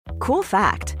Cool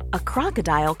fact, a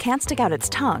crocodile can't stick out its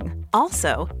tongue.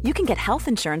 Also, you can get health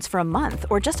insurance for a month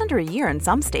or just under a year in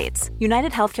some states.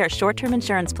 United Healthcare short-term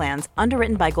insurance plans,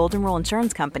 underwritten by Golden Rule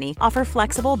Insurance Company, offer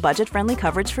flexible, budget-friendly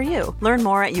coverage for you. Learn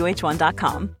more at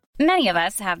uh1.com. Many of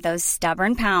us have those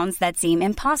stubborn pounds that seem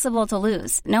impossible to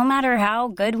lose, no matter how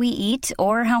good we eat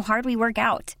or how hard we work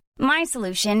out. My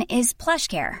solution is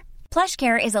PlushCare.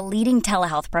 PlushCare is a leading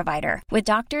telehealth provider with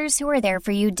doctors who are there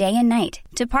for you day and night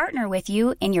to partner with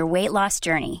you in your weight loss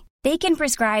journey. They can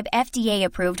prescribe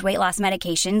FDA-approved weight loss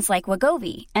medications like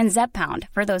Wegovy and Zepbound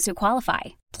for those who qualify.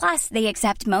 Plus, they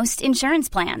accept most insurance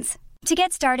plans. To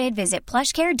get started, visit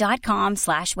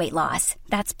plushcare.com/weightloss.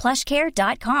 That's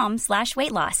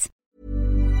plushcare.com/weightloss.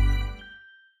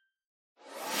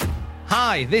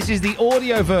 Hi, this is the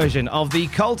audio version of the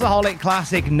Cultaholic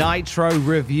Classic Nitro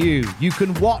review. You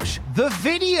can watch the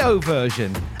video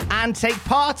version and take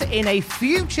part in a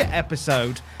future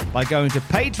episode by going to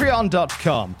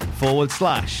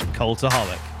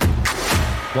patreon.com/Cultaholic.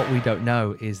 What we don't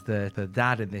know is the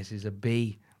dad in this is a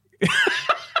bee.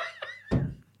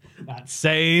 That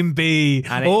same bee,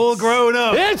 And all it's- grown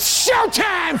up. It's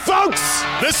showtime, folks!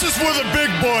 This is where the big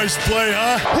boys play,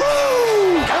 huh?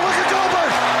 Woo! And look at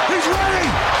Goldberg! He's ready!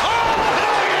 Oh,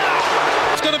 hell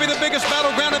yeah! It's going to be the biggest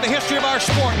battleground in the history of our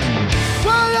sport.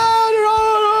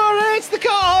 It's the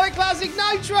Cultaholic Classic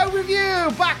Nitro review.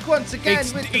 Back once again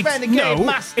with the Renegade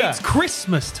Master. It's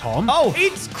Christmas, Tom. Oh.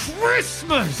 It's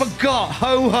Christmas! Forgot.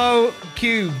 Ho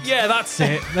cubed. Yeah, that's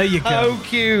it. There you go. Ho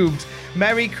cubed.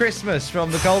 Merry Christmas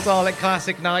from the Cultaholic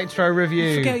Classic Nitro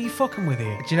review. Forget what you fucking with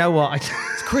here. Do you know what? It's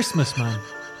Christmas, man.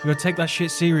 You gotta take that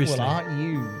shit seriously. Well, aren't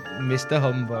you Mr.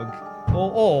 Humbug?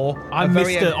 Or I'm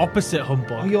Mr. Opposite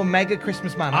Humbug. Oh, you're mega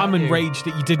Christmas man. I'm aren't you? enraged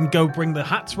that you didn't go bring the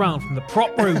hats round from the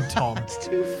prop room, Tom. It's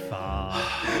too far.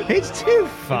 It's too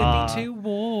far. It'll be too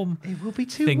warm. It will be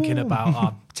too Thinking warm. about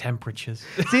our temperatures.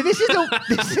 See, this is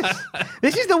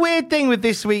the weird thing with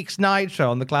this week's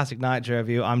Nitro on the Classic Nitro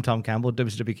review. I'm Tom Campbell,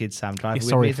 WCW Kid Sam Driver. with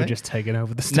Sorry me for today. just taking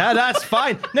over the stuff. No, that's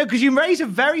fine. No, because you raised a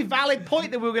very valid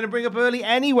point that we were going to bring up early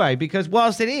anyway, because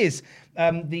whilst it is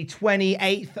the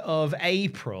 28th of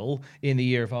April in the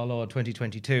year of our Lord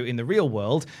 2022 in the real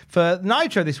world, for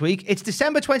Nitro this week, it's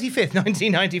December 25th,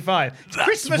 1995. It's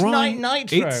Christmas right.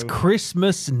 night Nitro. It's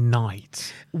Christmas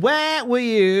night. Where were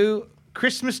you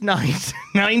Christmas night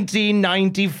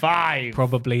 1995?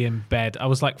 Probably in bed. I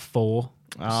was like 4.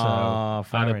 Oh, so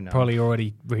fair I'd enough. probably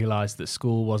already realised that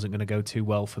school wasn't going to go too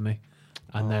well for me.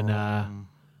 And then,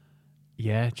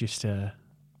 just a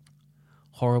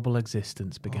horrible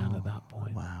existence began at that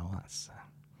point. Wow, that's...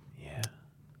 Yeah.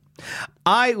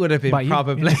 I would have been But you-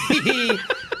 probably...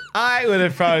 I would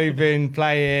have probably been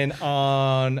playing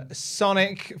on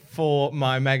Sonic for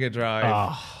my Mega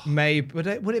Drive. Maybe would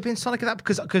it have been Sonic at that?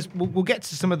 Because we'll get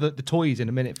to some of the toys in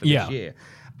a minute for this year.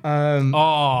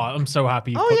 I'm so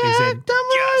happy you put these in.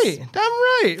 Damn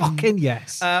right. Fucking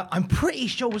yes. I'm pretty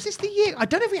sure. Was this the year? I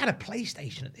don't know if we had a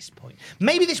PlayStation at this point.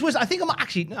 Maybe this was. I think I'm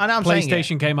actually. I know I'm saying it.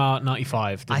 PlayStation came out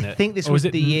 95, didn't it? I think this Or was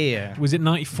the year. Was it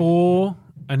 94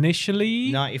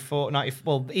 initially? 94.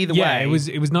 Well, either Yeah, way.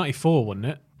 it was 94, wasn't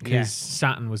it? Because Yes.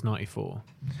 Saturn was 94.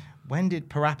 When did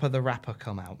Parappa the Rapper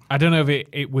come out? I don't know if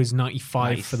it was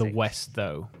 95 for the 96. West,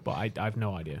 though, but I have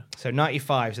no idea. So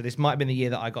 95. So this might have been the year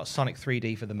that I got Sonic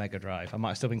 3D for the Mega Drive. I might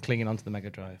have still been clinging onto the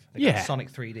Mega Drive. I got Yeah.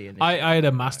 Sonic 3D. In this I had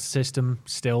a Master System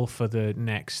still for the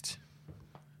next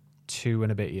 2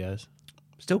 and a bit years.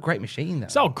 Still great machine though.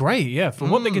 It's all great, yeah. For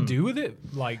what they could do with it,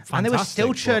 like, fantastic. and they were still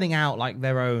but- churning out like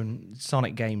their own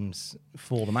Sonic games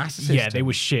for the Master System. Yeah, they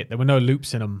were shit. There were no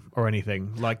loops in them or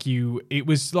anything. It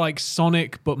was like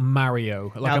Sonic but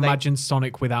Mario. Like, Now they- imagine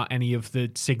Sonic without any of the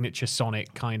signature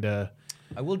Sonic kind of.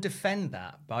 I will defend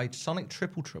that by Sonic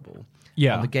Triple Trouble.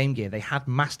 Yeah. On the Game Gear, they had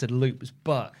mastered loops,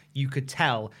 but you could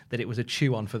tell that it was a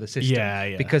chew-on for the system.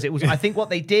 Yeah. Because it was. I think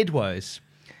what they did was,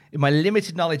 in my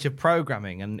limited knowledge of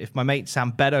programming, and if my mate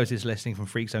Sam Beddoes is listening from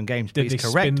Freak Zone Games, Did please they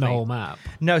correct spin the me. whole map?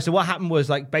 No, so what happened was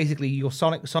like basically your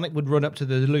Sonic would run up to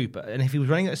the loop, and if he was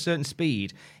running at a certain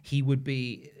speed,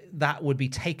 that would be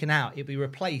taken out. It'd be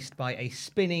replaced by a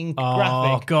spinning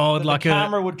graphic. God, that like the a-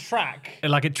 camera would track.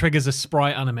 Like it triggers a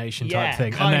sprite animation Yeah, type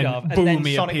thing. kind and then of. And boom, then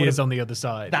he Sonic appears would've- on the other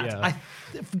side. That's Yeah.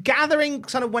 gathering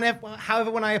sort of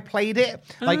however when I played it,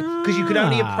 like because you could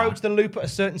only approach the loop at a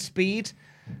certain speed.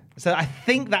 So I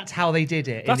think that's how they did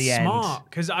it That's in the end. smart.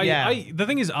 Because Yeah. the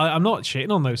thing is, I'm not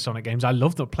shitting on those Sonic games. I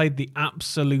love them. Played the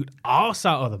absolute arse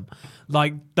out of them.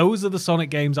 Like, those are the Sonic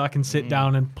games I can sit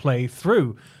down and play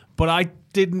through. But I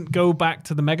didn't go back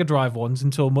to the Mega Drive ones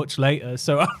until much later.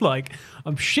 So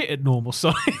I'm shit at normal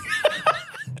Sonic.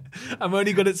 I'm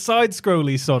only good at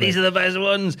side-scrolly Sonic. These are the best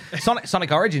ones.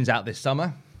 Sonic Origins out this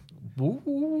summer.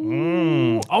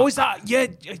 Ooh. Oh, is that? Yeah,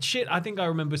 shit. I think I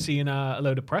remember seeing a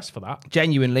load of press for that.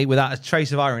 Genuinely, without a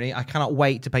trace of irony, I cannot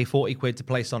wait to pay 40 quid to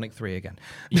play Sonic 3 again.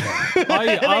 Yeah. They've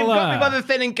got me by the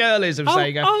thin and curlies of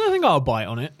Sega. I think I'll bite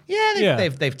on it. Yeah,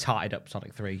 they've tied up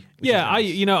Sonic 3. Yeah,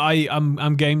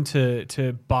 I'm game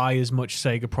to buy as much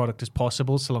Sega product as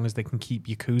possible, so long as they can keep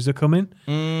Yakuza coming.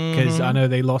 Because I know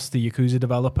they lost the Yakuza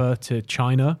developer to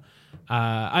China,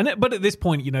 but at this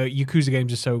point, Yakuza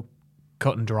games are so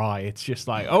cut and dry. It's just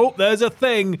like, oh, there's a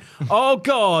thing. Oh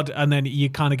God. And then you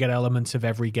kind of get elements of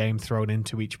every game thrown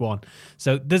into each one.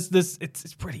 So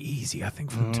it's pretty easy, I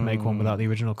think, for them to make one without the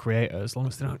original creator, as long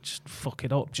as they don't just fuck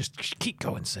it up. Just keep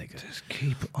going, Sega. Just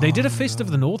keep on. They did a Fist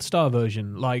of the North Star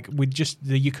version, like with just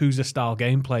the Yakuza style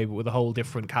gameplay, but with a whole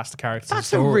different cast of characters.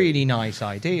 That's a really nice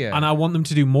idea. And I want them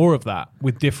to do more of that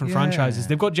with different franchises.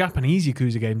 They've got Japanese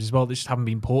Yakuza games as well that just haven't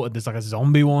been ported. There's like a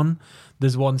zombie one.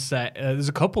 There's one set, there's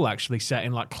a couple actually set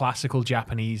in like classical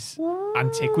Japanese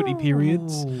antiquity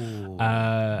periods.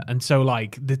 And so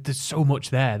like there's so much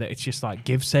there that it's just like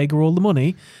give Sega all the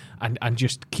money and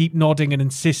just keep nodding and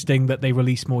insisting that they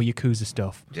release more Yakuza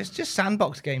stuff. Just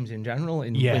sandbox games in general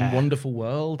in wonderful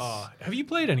worlds. Have you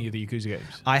played any of the Yakuza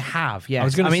games? I have, yes. I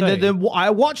was going to say.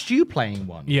 I watched you playing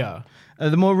one. Yeah.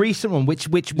 The more recent one, which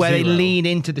where they lean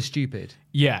into the stupid.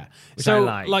 Yeah. So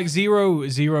like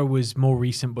Zero was more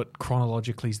recent, but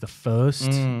chronologically is the first.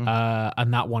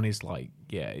 And that one is like,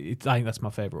 I think that's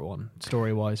my favorite one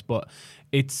story wise. But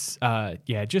it's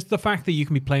just the fact that you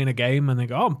can be playing a game and they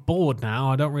go, oh, I'm bored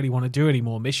now. I don't really want to do any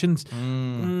more missions.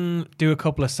 Do a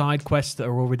couple of side quests that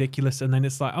are all ridiculous, and then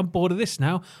it's like, I'm bored of this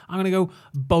now. I'm going to go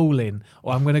bowling,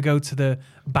 or I'm going to go to the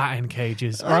batting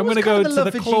cages, or I'm going to go to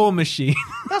the claw machine.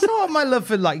 That's not my love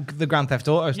for like the Grand Theft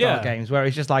Auto style games, where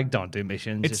it's just like, don't do missions.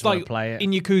 It's just like play it.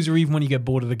 In Yakuza, even when you get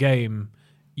bored of the game,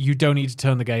 you don't need to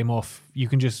turn the game off. You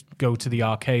can just go to the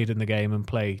arcade in the game and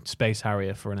play Space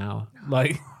Harrier for an hour.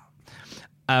 Like,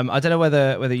 I don't know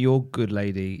whether your good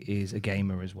lady is a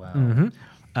gamer as well.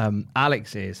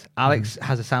 Alex is. Alex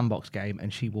has a sandbox game,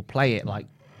 and she will play it like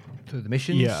through the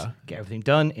missions, get everything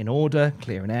done in order,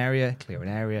 clear an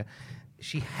area.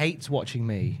 She hates watching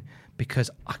me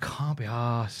because I can't be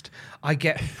arsed. I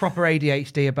get proper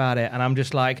ADHD about it, and I'm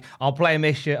just like, I'll play a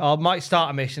mission, I might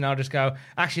start a mission, I'll just go,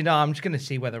 actually, no, I'm just going to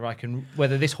see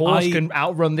whether this horse can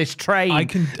outrun this train I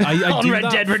on do Red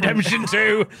that Dead Redemption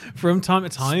 2. From time to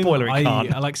time. Spoiler,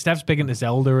 I like Steph's big into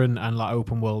Zelda and like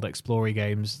open world exploring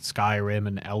games, Skyrim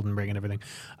and Elden Ring and everything.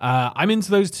 I'm into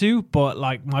those too, but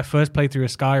like my first playthrough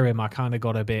of Skyrim, I kind of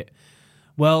got a bit,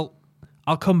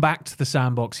 I'll come back to the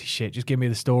sandboxy shit. Just give me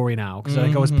the story now, because I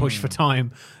think I was pushed for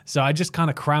time. So I just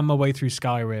kind of crammed my way through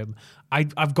Skyrim.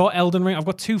 I've got Elden Ring. I've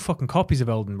got 2 fucking copies of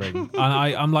Elden Ring. And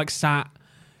I'm like sat,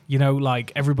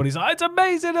 like everybody's like, it's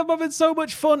amazing. I'm having so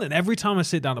much fun. And every time I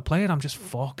sit down to play it, I'm just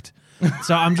fucked.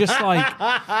 So I'm just like,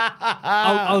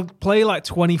 I'll play like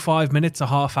 25 minutes, a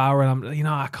half hour, and I'm,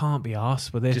 I can't be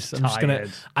arsed with this. I'm just gonna,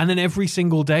 and then every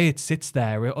single day it sits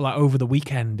there, like over the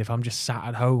weekend, if I'm just sat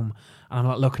at home and I'm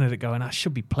like looking at it going, I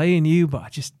should be playing you,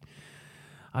 but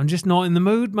I'm just not in the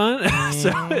mood, man. So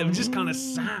I'm just kind of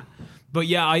sat. But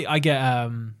yeah, I get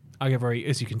very,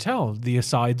 as you can tell, the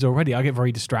asides already, I get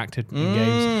very distracted in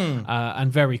games.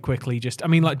 And very quickly Just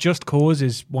Cause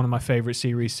is one of my favorite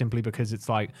series simply because it's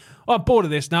like, oh, I'm bored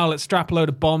of this now. Let's strap a load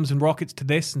of bombs and rockets to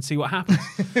this and see what happens.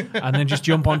 And then just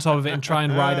jump on top of it and try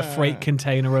and ride a freight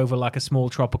container over like a small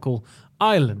tropical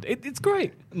island. It's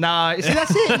great. Nah, see,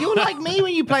 that's it. You're like me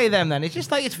when you play them then. It's just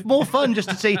like, it's more fun just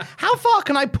to see how far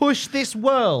can I push this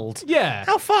world? Yeah.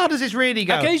 How far does this really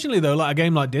go? Occasionally, though, like a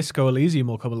game like Disco Elysium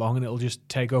will come along and it'll just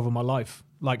take over my life.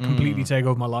 Like completely take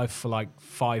over my life for like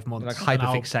 5 months. Like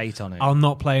hyperfixate on it. I'll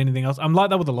not play anything else. I'm like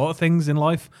that with a lot of things in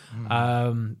life. Which I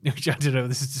don't know.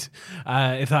 This is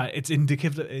if that it's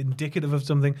indicative of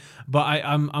something. But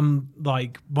I'm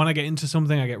like, when I get into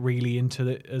something, I get really into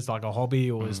it as like a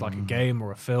hobby or as like a game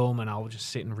or a film, and I'll just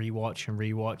sit and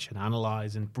rewatch and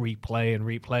analyze and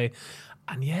replay.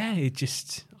 And yeah,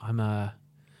 I'm a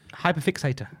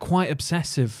hyperfixator, quite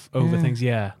obsessive over things.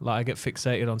 Yeah, like I get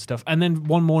fixated on stuff, and then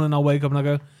one morning I'll wake up and I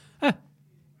go,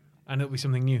 and it'll be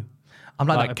something new. I'm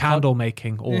like candle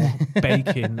making or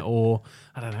baking or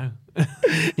I don't know.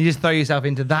 You just throw yourself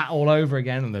into that all over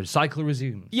again, and the cycle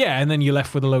resumes. Yeah, and then you're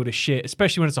left with a load of shit.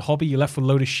 Especially when it's a hobby, you're left with a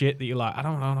load of shit that you're like,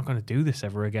 I'm not going to do this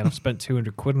ever again. I've spent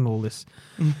 200 quid on all this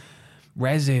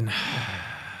resin.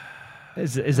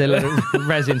 Is there little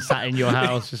resin sat in your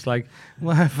house, just like,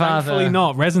 my father? Thankfully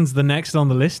not. Resin's the next on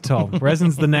the list, Tom.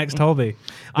 Resin's the next hobby.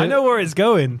 I know where it's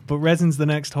going, but resin's the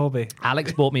next hobby.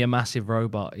 Alex bought me a massive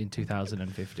robot in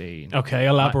 2015. Okay,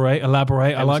 elaborate.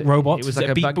 I like robots. It was Is like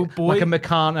a Beep Boop Boy? like a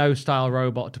Meccano-style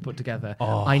robot to put together.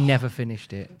 I never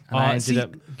finished it. And I ended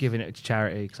up giving it to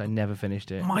charity because I never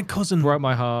finished it. My cousin broke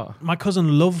my heart. My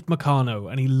cousin loved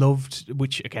Meccano, and he loved,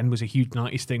 which again was a huge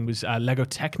 90s thing, was Lego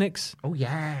Technics. Oh,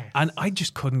 yeah. And I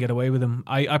just couldn't get away with them.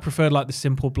 I preferred like the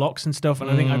simple blocks and stuff. And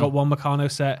I think I got one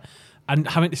Meccano set, and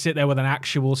having to sit there with an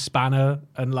actual spanner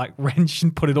and like wrench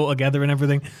and put it all together and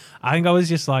everything. I think I was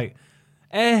just like,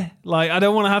 like I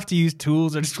don't want to have to use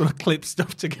tools. I just want to clip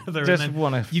stuff together. Just and then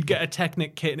wanna... You'd get a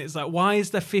Technic kit, and it's like, why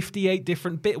is there 58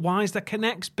 different bits? Why is there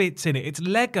Connects bits in it? It's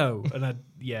Lego. And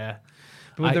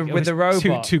But with the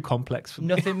robot, too complex for me.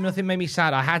 Nothing made me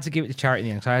sad. I had to give it to charity in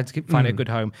the end, so I had to find a good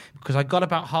home because I got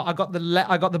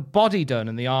the body done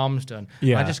and the arms done.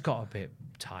 Yeah. I just got a bit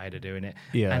tired of doing it.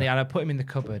 Yeah. And I put him in the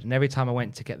cupboard, and every time I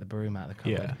went to get the broom out of the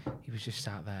cupboard, he was just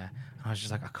sat there. And I was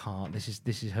just like, I can't. This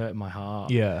is hurting my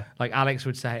heart. Yeah. Like Alex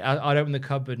would say, I'd open the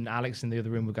cupboard, and Alex in the other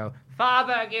room would go,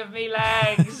 "Father, give me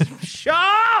legs." Shut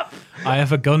up! I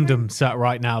have a Gundam sat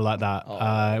right now like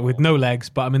that, with no legs,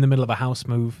 but I'm in the middle of a house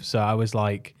move, so I was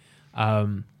like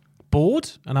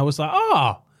bored, and I was like,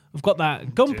 I've got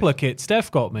that Gunpla kit Steph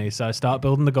got me, so I start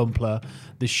building the Gunpla.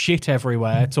 There's shit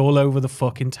everywhere. It's all over the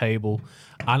fucking table,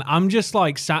 and I'm just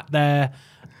like sat there.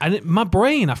 And my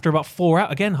brain, after about 4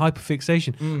 hours, again,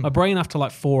 hyperfixation, my brain after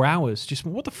like 4 hours, just,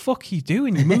 what the fuck are you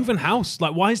doing? You're moving house.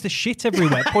 Like, why is there shit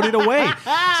everywhere? Put it away.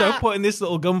 So I'm putting this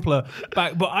little Gunpla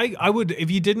back. But I would, if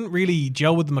you didn't really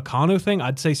gel with the Meccano thing,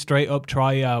 I'd say straight up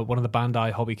try one of the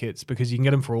Bandai hobby kits, because you can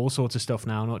get them for all sorts of stuff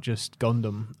now, not just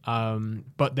Gundam.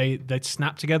 But they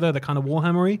snap together. They're kind of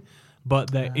Warhammery.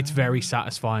 But it's very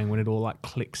satisfying when it all like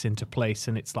clicks into place,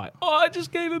 and it's like, I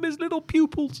just gave him his little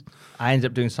pupils. I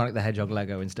ended up doing Sonic the Hedgehog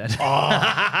Lego instead.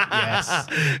 Yes.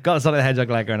 Got a Sonic the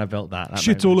Hedgehog Lego and I built that.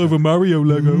 Shit's all over Mario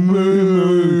Lego.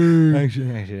 Actually,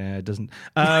 no, it doesn't.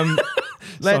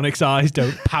 Sonic's eyes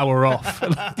don't power off.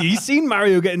 Have you seen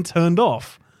Mario getting turned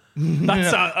off?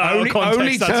 That's only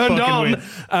that's turned fucking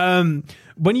on. Weird.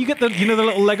 When you get the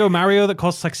little Lego Mario that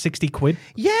costs like 60 quid.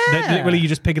 Yeah. Literally, you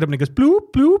just pick it up and it goes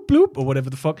bloop, bloop, bloop, or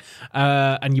whatever the fuck.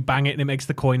 And you bang it and it makes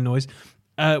the coin noise.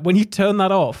 When you turn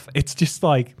that off, it's just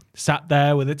like sat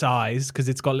there with its eyes, because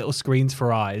it's got little screens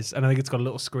for eyes. And I think it's got a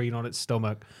little screen on its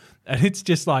stomach. And it's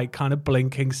just like kind of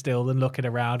blinking still and looking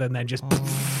around, and then just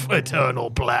eternal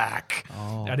black.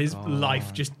 And his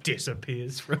life just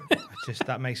disappears from it.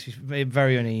 That makes me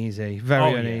very uneasy.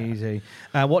 Very uneasy.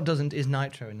 What doesn't is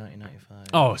Nitro in 1995.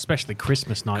 Oh, especially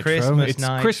Christmas Nitro.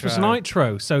 Christmas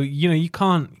Nitro. So, you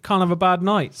can't have a bad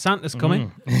night. Santa's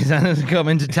coming. Santa's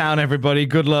coming to town, everybody.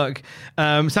 Good luck.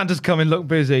 Santa's coming. Look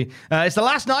busy. It's the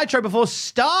last Nitro before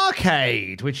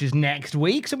Starcade, which is next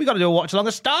week. So we've got to do a watch along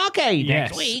of Starcade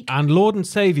next week. And Lord and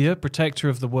Saviour, Protector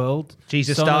of the World,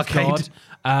 Jesus Son of Starcade.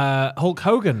 God, Hulk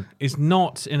Hogan is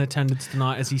not in attendance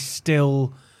tonight, as he's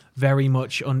still very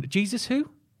much on. Jesus who?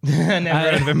 Never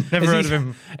heard of him. Never heard of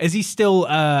him. Is he still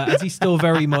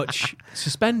very much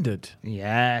suspended?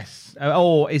 Yes.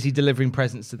 Or is he delivering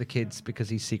presents to the kids because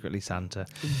he's secretly Santa?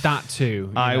 That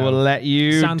too. I will let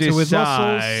you Santa decide. with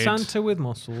muscles. Santa with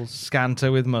muscles.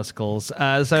 Santa with muscles.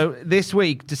 So this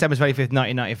week, December 25th,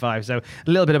 1995. So a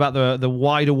little bit about the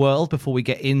wider world before we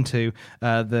get into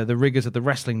the rigors of the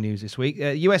wrestling news this week.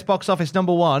 US box office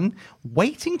number 1,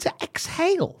 Waiting to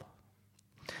Exhale.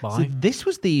 So this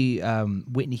was the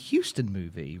Whitney Houston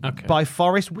movie by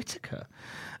Forrest Whitaker.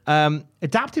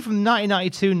 Adapted from the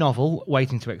 1992 novel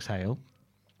Waiting to Exhale.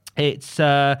 It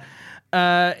centers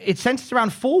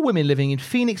around 4 women living in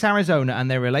Phoenix, Arizona, and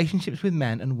their relationships with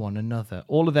men and one another.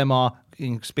 All of them are,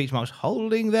 in speech marks,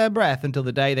 holding their breath until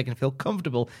the day they can feel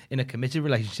comfortable in a committed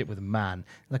relationship with a man.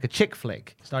 Like a chick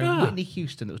flick starring Whitney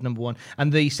Houston, that was number 1.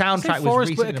 And the soundtrack was Forrest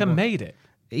recently Whitaker made it.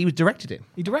 He directed it.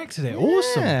 He directed it.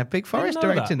 Awesome. Yeah, Big Forrest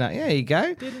directed that. Yeah, there you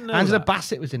go. Didn't know Angela that.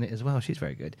 Bassett was in it as well. She's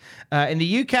very good. In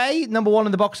the UK, number 1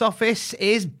 in the box office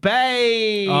is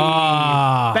Babe.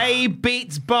 Babe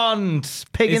beats Bond. Is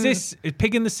Pig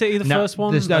in the City the first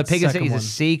one? There's no That's Pig in the second City is a one.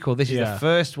 sequel. This is the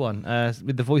first one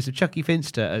with the voice of Chucky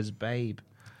Finster as Babe.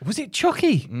 Was it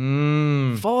Chucky?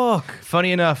 Fuck.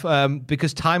 Funny enough,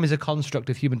 because time is a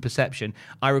construct of human perception,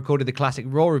 I recorded the classic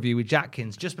Raw review with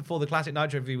Jackins just before the classic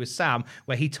Nitro review with Sam,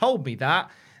 where he told me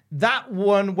that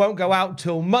one won't go out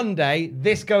till Monday.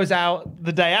 This goes out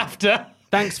the day after.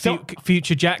 Thanks,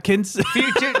 future Jackins.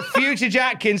 Future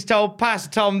Jackins told Pastor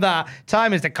Tom that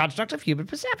time is the construct of human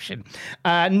perception.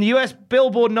 US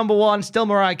Billboard #1, still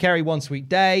Mariah Carey, One Sweet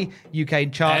Day.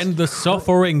 UK charts. And the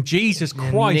suffering, Jesus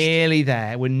Christ. Nearly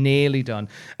there. We're nearly done.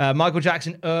 Michael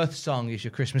Jackson, Earth Song is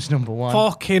your Christmas #1.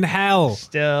 Fucking hell.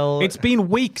 Still. It's been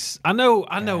weeks. I know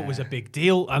it was a big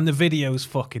deal, and the video's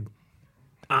fucking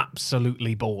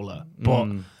absolutely baller. But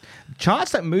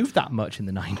charts don't move that much in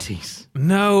the 90s.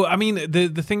 no, I mean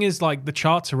the thing is, like, the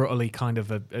charts are utterly kind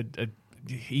of a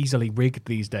easily rigged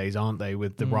these days, aren't they?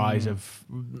 With the rise of,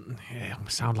 I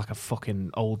sound like a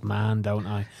fucking old man, don't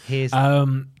I?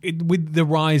 With the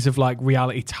rise of like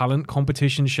reality talent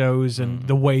competition shows and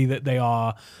the way that they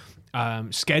are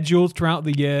scheduled throughout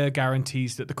the year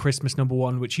guarantees that the Christmas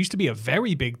 #1, which used to be a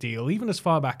very big deal, even as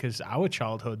far back as our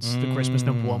childhoods, the Christmas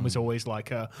 #1 was always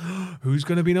like, who's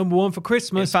going to be #1 for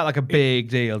Christmas? It felt like a big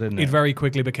deal, didn't it? It very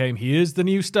quickly became, here's the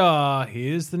new star,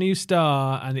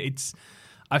 and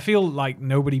I feel like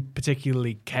nobody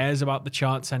particularly cares about the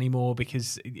charts anymore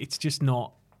because it's just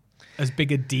not as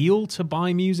big a deal to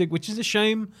buy music, which is a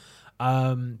shame.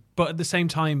 But at the same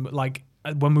time, like,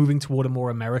 we're moving toward a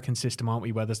more American system, aren't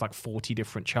we? Where there's like 40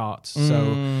 different charts.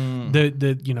 So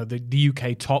the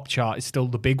UK top chart is still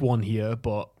the big one here,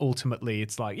 but ultimately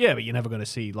it's like, yeah, but you're never going to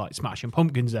see like Smashing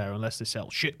Pumpkins there unless they sell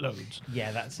shitloads.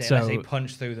 Yeah, that's it. So, unless they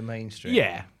punch through the mainstream.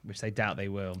 Yeah. Which they doubt they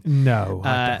will. No,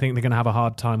 I think they're going to have a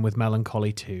hard time with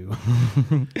Melancholy too.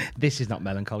 This is not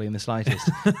melancholy in the slightest.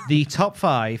 The top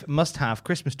 5 must-have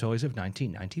Christmas toys of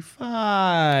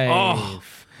 1995. Oh.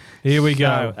 Here we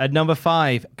go. So, at number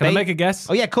 5. Can I make a guess?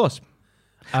 Oh, yeah, of course.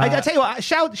 I tell you what,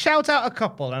 shout out a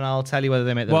couple and I'll tell you whether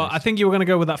they make the list. I think you were going to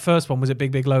go with that first one. Was it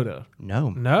Big Big Loader? No.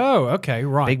 No, okay,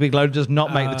 right. Big Big Loader does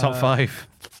not make the top 5.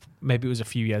 Maybe it was a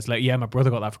few years later. Yeah, my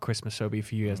brother got that for Christmas, so it'll be a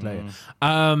few years later.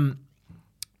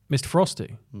 Mr.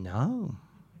 Frosty? No.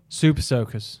 Super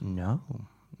Soakers? No.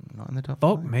 Not in the top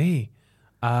 5. Fuck me.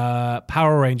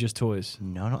 Power Rangers toys?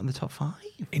 No, not in the top 5.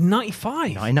 In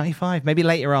 95? Not in 95. Maybe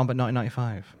later on, but not in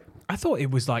 95. I thought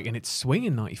it was like in its swing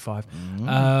in 95.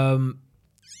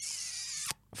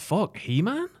 Fuck,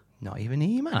 He-Man? Not even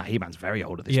He-Man. He-Man's very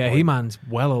old at this point. Yeah, He-Man's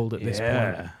well old at this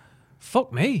point.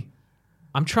 Fuck me.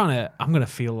 I'm going to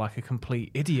feel like a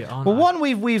complete idiot, aren't I? Well, one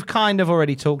we've kind of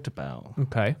already talked about.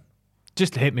 Okay.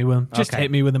 Just hit me with them.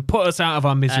 Hit me with them. Put us out of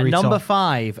our misery. Number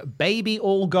 5, Baby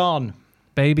All Gone.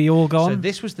 Baby All Gone? So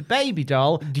this was the baby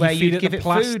doll Do where you feed you'd give the it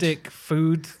plastic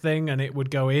food thing and it would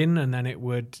go in and then it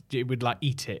would like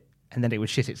eat it. And then it would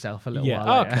shit itself a little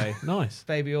while later. Okay, nice.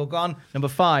 Baby All Gone. Number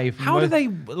 5. How do they,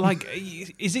 like,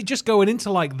 is it just going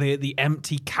into like the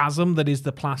empty chasm that is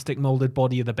the plastic molded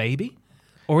body of the baby?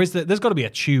 Or is there's got to be a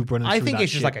tube running through I think that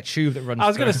it's just shit. like a tube that runs I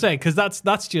was through. going to say, because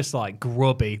that's just like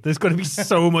grubby. There's going to be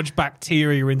so much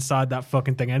bacteria inside that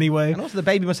fucking thing anyway. And also the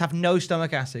baby must have no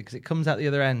stomach acid because it comes out the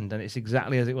other end and it's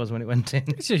exactly as it was when it went in.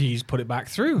 It's just you just put it back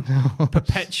through.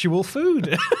 Perpetual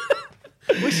food.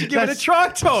 We should give it a try,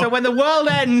 Tom. So when the world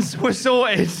ends, we're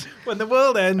sorted. When the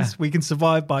world ends, we can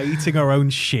survive by eating our own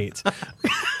shit.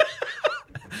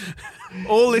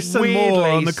 All this and more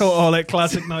on the Cultaholic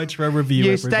Classic Nitro review.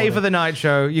 You everybody. stay for the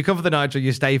Nitro. You come for the Nitro.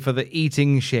 You stay for the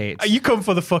eating shit. You come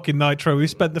for the fucking Nitro. We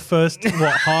spent the first,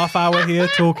 half hour here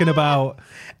talking about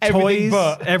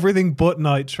everything but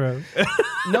Nitro.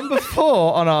 Number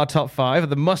 4 on our top 5 of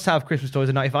the must-have Christmas toys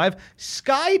of 95,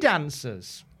 Sky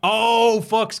Dancers. Oh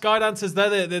fuck! Skydancers,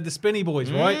 they're the spinny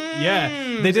boys, right?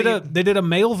 Yeah, they did a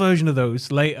male version of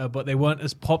those later, but they weren't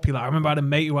as popular. I remember I had a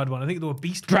mate who had one. I think they were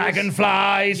Beast Boys.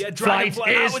 Dragonflies, Yeah, flight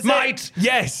is might.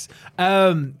 Yes.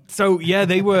 So yeah,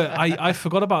 they were. I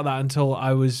forgot about that until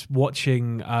I was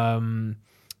watching.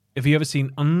 Have you ever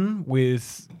seen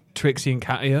with Trixie and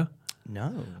Katia?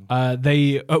 No.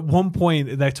 They at one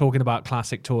point they're talking about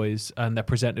classic toys and they're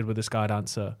presented with a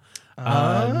Skydancer.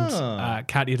 And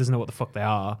Katia doesn't know what the fuck they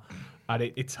are. And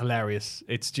it's hilarious.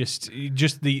 It's just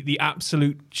the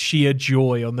absolute sheer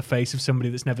joy on the face of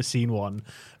somebody that's never seen one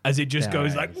as it just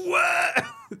goes like, what?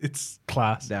 It's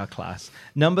class. They are class.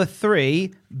 Number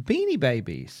 3, Beanie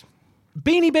Babies.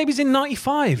 Beanie Babies in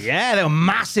 95. Yeah, they were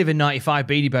massive in 95,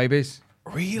 Beanie Babies.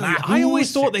 Really? I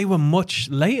always thought they were much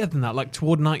later than that, like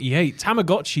toward 98.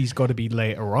 Tamagotchi's got to be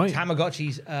later, right?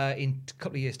 Tamagotchi's in a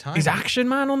couple of years' time. Is Action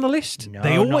Man on the list? No,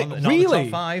 they always not in the really.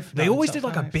 top 5. They Not in always the did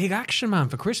top like a 5. big Action Man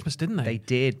for Christmas, didn't they? They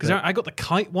did. Because I got the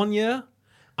kite one year,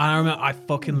 and I remember I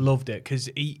fucking loved it because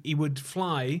he would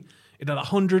fly. It had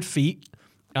 100 feet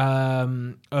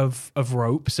of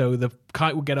rope, so the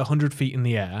kite would get 100 feet in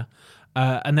the air.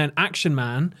 And then Action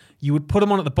Man, you would put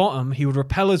him on at the bottom. He would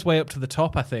rappel his way up to the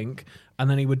top, I think, and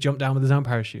then he would jump down with his own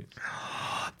parachute.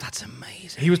 That's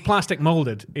amazing. He was plastic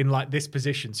molded in like this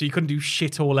position, so you couldn't do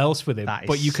shit all else with him. That is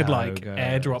But you could so like good.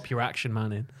 airdrop your Action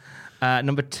Man in.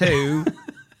 Number 2,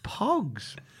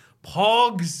 Pogs.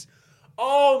 Pogs.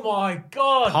 Oh my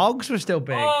god. Pogs were still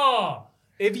big. Oh,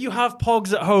 if you have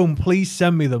Pogs at home, please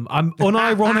send me them. I'm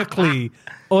unironically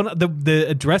on the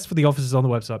address for the office is on the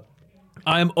website.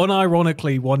 I am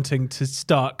unironically wanting to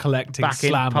start collecting Back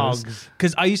in slammers Pogs.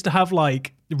 because I used to have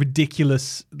like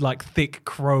ridiculous, like thick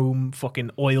chrome, fucking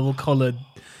oil colored,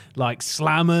 like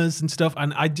slammers and stuff.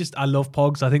 And I love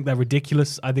Pogs. I think they're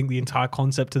ridiculous. I think the entire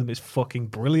concept of them is fucking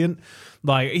brilliant.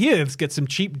 Like, here, let's get some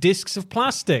cheap discs of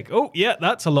plastic. Oh yeah,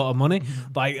 that's a lot of money.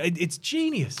 Like, it's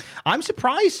genius. I'm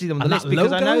surprised to see them on the And list that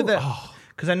because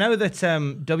logo? I know that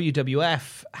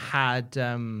WWF had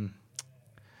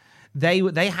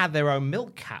they had their own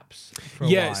milk caps for a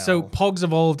while. So Pogs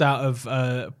evolved out of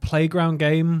a playground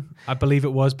game, I believe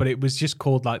it was, but it was just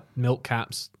called like Milk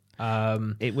Caps.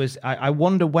 It was. I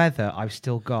wonder whether I've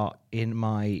still got in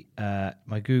my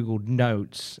my Google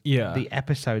Notes the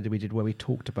episode that we did where we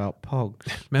talked about Pogs.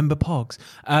 Remember Pogs?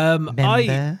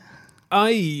 Remember?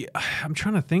 I'm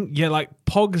trying to think. Yeah, like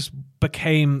Pogs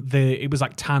became it was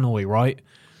like Tannoy, right?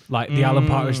 Like the Alan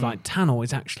Parker is like Tannoy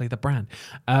is actually the brand.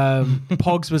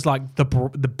 Pogs was like the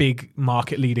big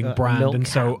market leading brand, milk and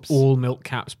caps. so all milk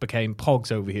caps became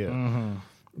Pogs over here.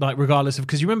 Like regardless of,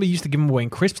 because you remember you used to give them away in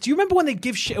crisps. Do you remember when they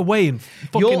give shit away in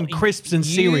fucking crisps and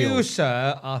cereal? You,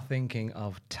 sir, are thinking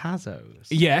of Tazos.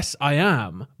 Yes, I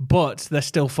am, but they're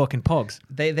still fucking Pogs.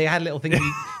 They had little things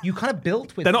you kind of built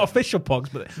with They're them. not official Pogs,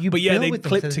 but yeah, build they with them,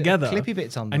 clip so there's together, clippy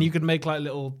bits on them. and you could make like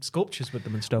little sculptures with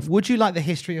them and stuff. Would you like the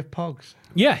history of Pogs?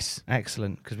 Yes.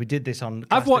 Excellent, because we did this on.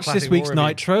 I've watched this week's War Review.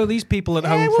 Nitro. These people at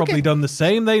home have we'll probably get- done the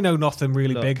same. They know nothing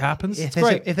really big happens. If It's there's,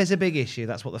 great. if there's a big issue,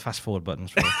 that's what the fast forward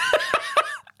button's for.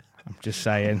 I'm just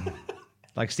saying.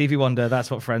 Like Stevie Wonder, that's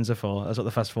what friends are for. That's what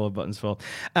the fast forward button's for.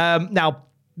 Now,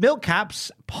 milk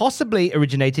caps possibly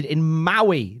originated in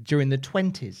Maui during the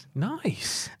 20s.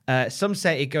 Nice. Some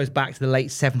say it goes back to the late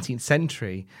 17th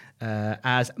century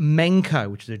as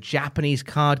Menko, which is a Japanese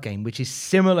card game, which is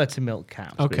similar to milk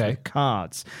caps. but it's Okay. with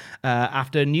cards.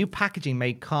 After new packaging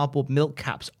made cardboard milk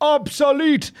caps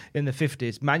obsolete in the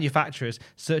 50s, manufacturers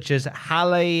such as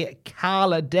Hale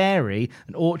Kala Dairy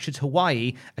and Orchards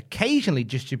Hawaii occasionally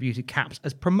distributed caps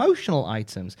as promotional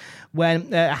items.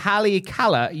 When Hale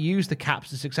Kala used the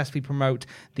caps to successfully promote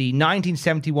the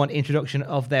 1971 introduction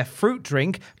of their fruit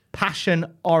drink, Passion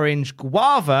Orange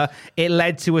Guava, it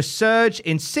led to a surge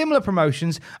in similar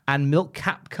promotions and milk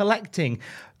cap collecting.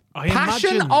 I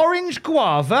Passion imagine- Orange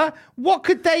Guava? What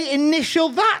could they initial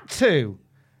that to?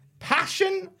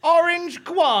 Passion Orange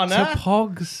Guana? To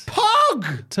Pogs.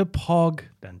 Pog! To Pog.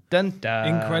 Dun, dun, dun.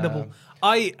 Incredible.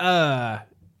 I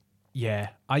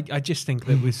just think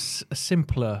that was a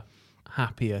simpler,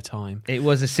 happier time. It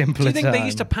was a simpler Do you think time. they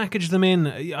used to package them in?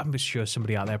 I'm sure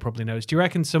somebody out there probably knows. Do you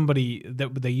reckon somebody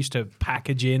that they used to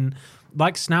package in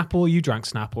like Snapple? You drank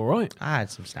Snapple, right? I had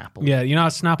some Snapple. Yeah, you know how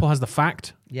Snapple has the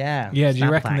fact? Yeah. Yeah, do you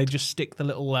Snap reckon they fact. just stick the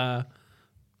little well,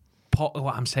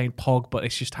 I'm saying Pog, but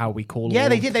it's just how we call them. Yeah,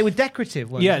 they did. They were decorative.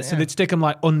 weren't Yeah, they? so they'd stick them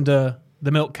like under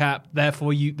the milk cap.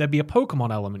 Therefore, there'd be a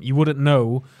Pokemon element. You wouldn't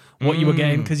know what you were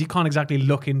getting because you can't exactly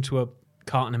look into a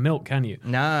carton of milk, can you?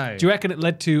 No. Do you reckon it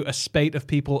led to a spate of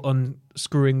people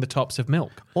unscrewing the tops of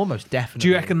milk? Almost definitely. Do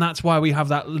you reckon that's why we have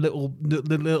that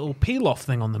the little peel off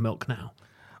thing on the milk now?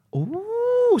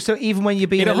 Ooh, so even when you're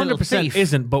being It a little 100% thief,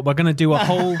 isn't, but we're going to do a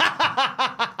whole.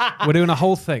 We're doing a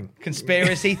whole thing.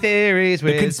 Conspiracy theories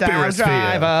with conspiracy,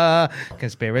 Sam Driver.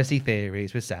 Conspiracy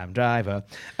theories with Sam Driver.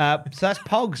 So that's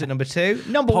Pogs at number 2.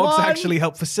 Number Pogs 1. actually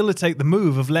helped facilitate the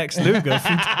move of Lex Luger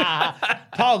from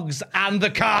Pogs and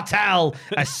the Cartel.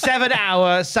 A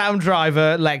 7-hour Sam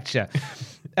Driver lecture.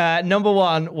 Number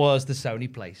 1 was the Sony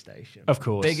PlayStation. Of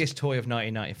course. Biggest toy of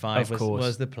 1995 Of course.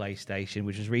 was the PlayStation,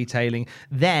 which was retailing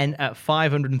then at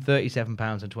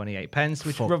 £537.28,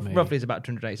 which Fuck me. roughly is about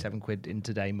 287 quid in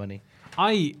today money.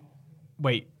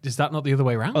 Wait, is that not the other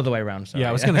way around? Other way around, sorry. Yeah,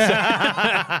 I was going to say.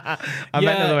 I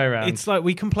meant the other way around. It's like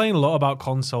we complain a lot about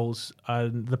consoles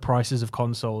and the prices of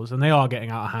consoles, and they are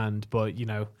getting out of hand. But you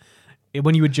know,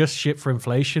 when you adjust shit for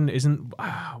inflation,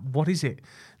 what is it?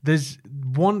 There's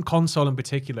one console in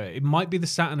particular. It might be the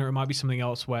Saturn, or it might be something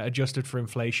else. Where adjusted for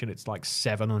inflation, it's like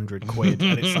 700 quid,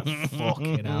 and it's like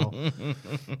fucking hell. And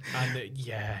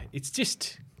it's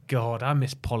just. God, I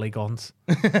miss polygons.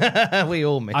 We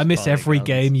all miss. I miss every polygons.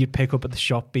 game you'd pick up at the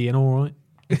shop being all right.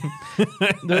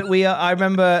 I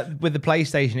remember with the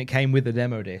PlayStation, it came with the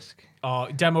demo disc.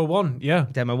 Demo 1, yeah.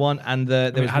 Demo 1, and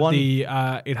there was one.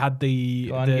 It had the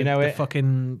Go on, you know the it.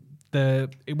 fucking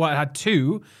it had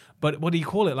 2, but what do you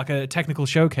call it? Like a technical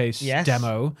showcase Yes.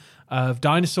 demo of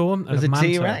Dinosaur and There's of a Manta.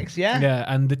 T-Rex, yeah. Yeah,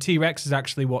 and the T-Rex is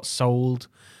actually what sold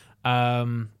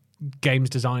games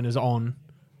designers on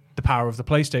the power of the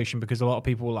PlayStation, because a lot of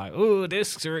people were like, oh,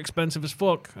 discs are expensive as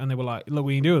fuck. And they were like, look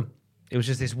what you doing. It was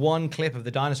just this one clip of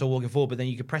the dinosaur walking forward, but then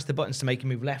you could press the buttons to make him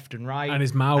move left and right. And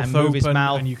his mouth and move open, his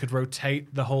mouth. and you could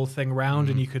rotate the whole thing around,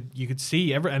 and you could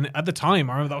see every. And at the time,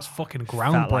 I remember that was fucking Felt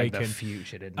groundbreaking. like the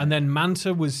future, didn't And it? then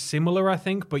Manta was similar, I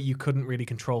think, but you couldn't really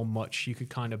control much. You could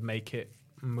kind of make it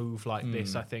move like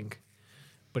this, I think.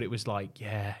 But it was like,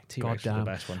 yeah, T-Rex was the goddamn.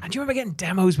 best one. And do you remember getting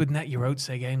demos with Net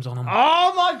Yorotse games on them?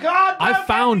 Oh my God! I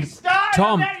found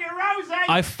Tom.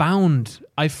 I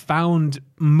found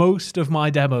most of my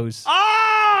demos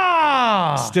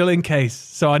still in case,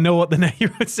 so I know what the Net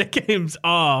Yorotse games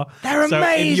are. They're so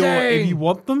amazing. If you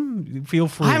want them, feel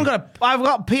free. I've got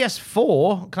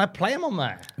PS4. Can I play them on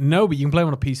there? No, but you can play them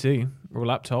on a PC or a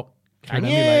laptop. Through an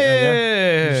Can emulator, you?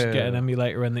 yeah. You just get an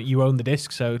emulator and that you own the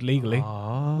disc, so legally.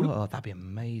 Oh, that'd be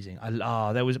amazing. I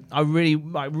really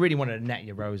wanted a Net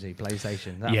Yorotse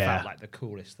PlayStation. That Yeah. felt like the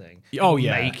coolest thing. Oh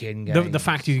yeah, Making the games.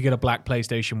 fact you could get a black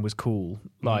PlayStation was cool.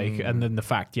 Like, and then the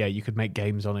fact, you could make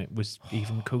games on it was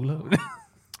even cooler.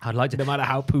 I'd like to. No matter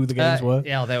how poo the games were.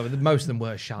 Yeah, most of them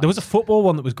were shy. There was a football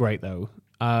one that was great though.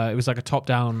 It was like a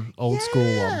top-down, old-school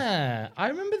one. Yeah, I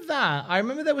remember that. I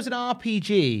remember there was an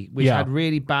RPG which Yeah. had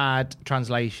really bad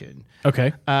translation.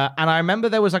 Okay. And I remember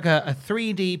there was like a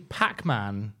 3D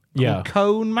Pac-Man Yeah. called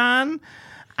Cone Man.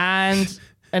 And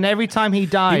every time he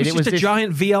died, It was just a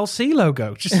giant VLC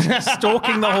logo, just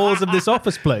stalking the halls of this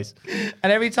office place,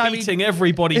 And every time beating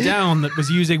everybody down that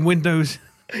was using Windows.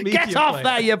 Get Media off Player.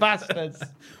 there, you bastards.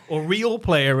 Or Real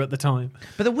Player at the time.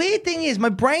 But the weird thing is, my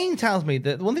brain tells me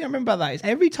that the one thing I remember about that is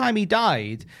every time he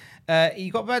died,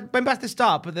 he went back to the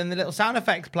start, but then the little sound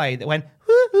effects played that went,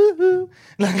 hoo, hoo, hoo.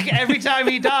 Like every time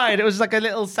he died, it was like a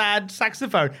little sad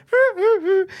saxophone. Hoo,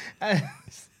 hoo,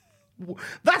 hoo.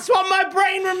 That's what my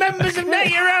brain remembers of Net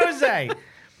Yorotse.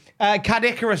 Cad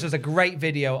Icarus is a great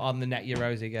video on the Net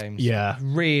Yorotse games. Yeah.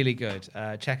 Really good.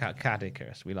 Check out Cad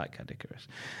Icarus. We like Cad Icarus.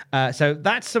 So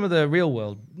that's some of the real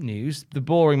world news, the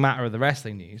boring matter of the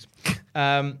wrestling news.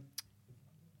 I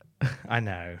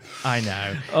know.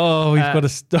 Oh, we've got to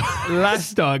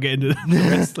start getting into the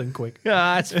wrestling quick.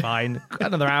 That's fine.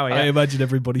 Another hour. I Yeah. imagine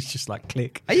everybody's just like,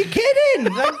 click. Are you kidding?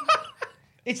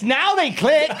 It's now they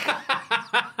click.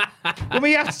 When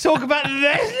we have to talk about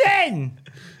wrestling.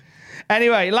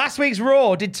 Anyway, last week's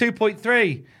Raw did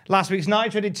 2.3. Last week's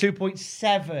Nitro did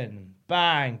 2.7.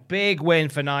 Bang. Big win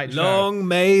for Nitro. Long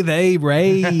may they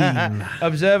reign.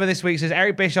 Observer this week says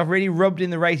Eric Bischoff really rubbed in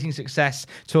the rating success,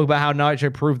 talking about how Nitro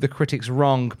proved the critics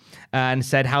wrong, and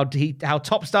said how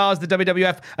top stars the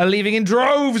WWF are leaving in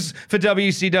droves for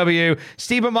WCW.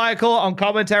 Steve McMichael on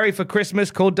commentary for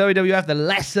Christmas called WWF the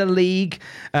lesser league,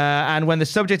 and when the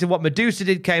subject of what Medusa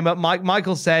did came up,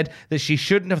 Michael said that she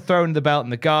shouldn't have thrown the belt in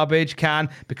the garbage can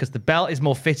because the belt is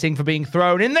more fitting for being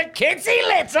thrown in the kitty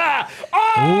litter.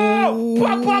 Oh!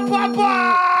 Blah, blah, blah,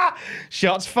 blah.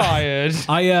 Shots fired.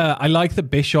 I like that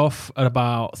Bischoff at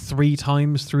about 3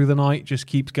 times through the night just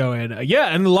keeps going,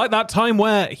 and like that time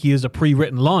where he has a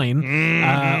pre-written line,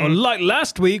 or like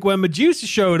last week when Medusa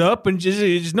showed up and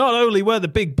it's not only where the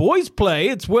big boys play,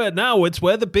 it's where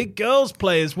the big girls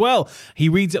play as well. He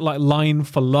reads it like line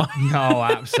for line. Oh,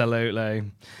 absolutely.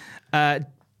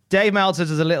 Dave Meltzer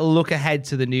does a little look ahead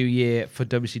to the new year for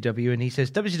WCW, and he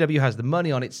says WCW has the money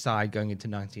on its side going into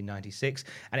 1996,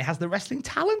 and it has the wrestling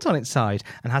talent on its side,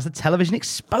 and has the television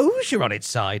exposure on its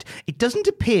side. It doesn't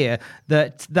appear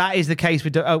that is the case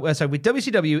with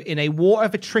WCW in a war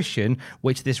of attrition,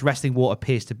 which this wrestling war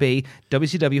appears to be.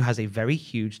 WCW has a very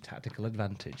huge tactical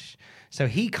advantage. So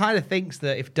he kind of thinks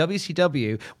that if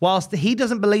WCW, whilst he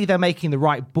doesn't believe they're making the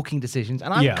right booking decisions,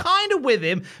 and I'm kind of with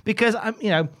him because I'm,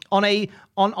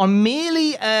 on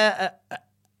merely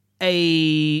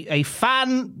a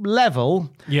fan level,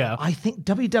 I think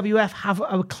WWF have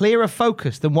a clearer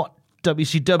focus than what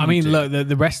WCW. I mean, do. look,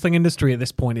 the wrestling industry at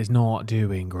this point is not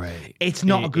doing great. It's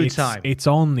not a good time. It's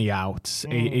on the outs.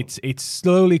 It's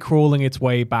slowly crawling its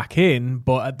way back in,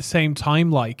 but at the same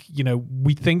time, like,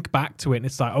 we think back to it and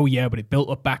it's like, oh yeah, but it built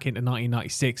up back into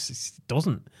 1996. It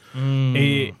doesn't.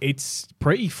 It's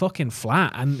pretty fucking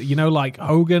flat. And, like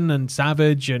Hogan and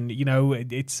Savage and,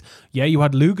 you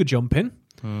had Luger jumping.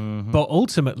 But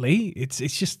ultimately, it's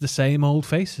just the same old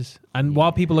faces. And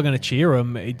while people are going to cheer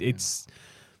them, it's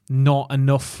not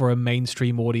enough for a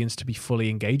mainstream audience to be fully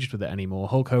engaged with it anymore.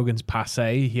 Hulk Hogan's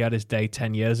passé. He had his day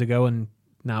 10 years ago, and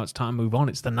now it's time to move on.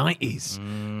 It's the 90s,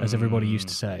 as everybody used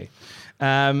to say.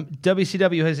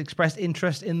 WCW has expressed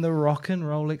interest in the Rock and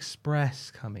Roll Express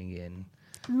coming in.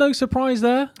 no surprise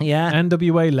there. Yeah.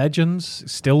 NWA Legends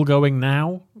still going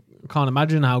now. Can't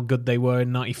imagine how good they were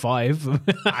in '95.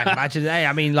 I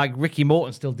imagine like Ricky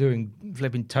Morton still doing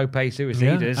flipping tope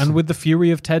suicidas. And with the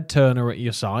fury of Ted Turner at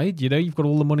your side, you've got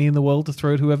all the money in the world to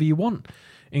throw at whoever you want,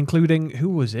 including, who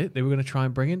was it they were going to try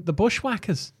and bring in? The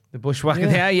Bushwhackers. The Bushwhackers,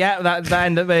 that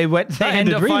ended, they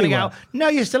ended up really finding well. out, no,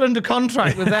 you're still under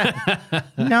contract with them.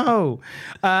 No.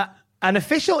 An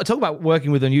official, talk about working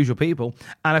with unusual people,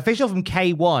 an official from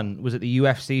K1 was at the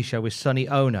UFC show with Sonny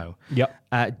Ono. Yep.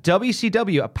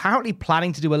 WCW apparently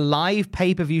planning to do a live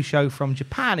pay-per-view show from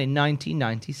Japan in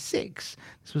 1996.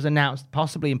 This was announced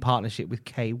possibly in partnership with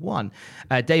K1.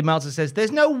 Dave Meltzer says,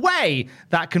 there's no way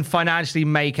that can financially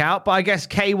make out, but I guess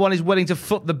K1 is willing to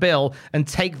foot the bill and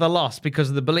take the loss because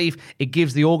of the belief it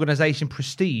gives the organization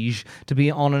prestige to be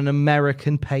on an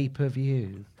American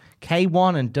pay-per-view.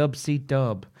 K1 and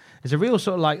WCW. There's a real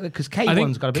sort of like, because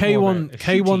K1's got a bit more of a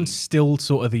K1's still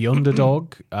sort of the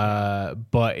underdog,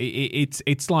 but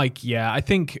it's like, yeah, I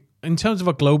think in terms of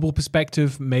a global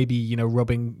perspective, maybe,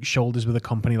 rubbing shoulders with a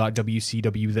company like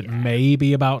WCW that may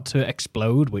be about to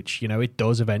explode, which, it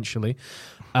does eventually.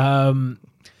 Then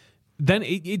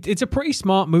it's a pretty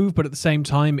smart move, but at the same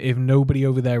time, if nobody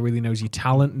over there really knows your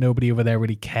talent, nobody over there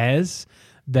really cares,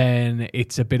 then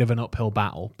it's a bit of an uphill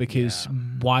battle, because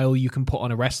while you can put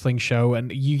on a wrestling show,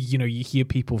 and you hear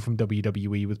people from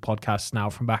WWE with podcasts now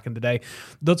from back in the day,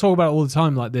 they'll talk about it all the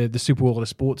time, like the Super World of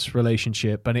Sports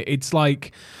relationship, and it's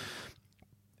like,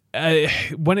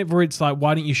 whenever it's like,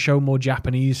 why don't you show more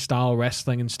Japanese style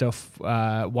wrestling and stuff?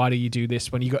 Why do you do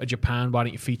this when you go to Japan? Why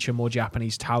don't you feature more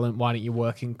Japanese talent? Why don't you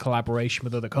work in collaboration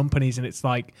with other companies? And it's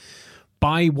like,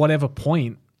 by whatever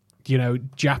point,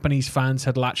 Japanese fans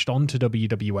had latched on to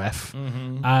WWF,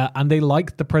 and they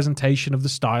liked the presentation of the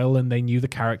style, and they knew the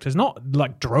characters, not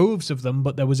like droves of them,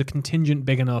 but there was a contingent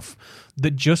big enough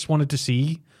that just wanted to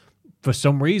see, for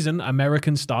some reason,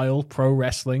 American style pro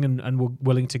wrestling, and were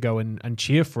willing to go and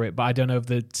cheer for it. But I don't know if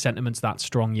the sentiment's that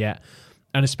strong yet,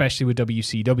 and especially with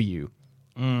WCW.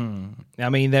 I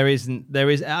mean, there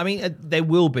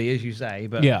will be, as you say,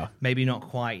 but maybe not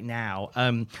quite now.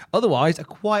 Otherwise, a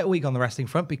quiet week on the wrestling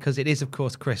front, because it is, of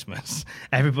course, Christmas.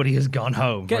 Everybody has gone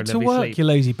home. Get to work, sleep. You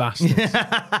lazy bastards.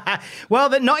 Well,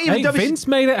 they're not even. Vince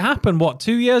made it happen. What,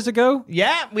 2 years ago?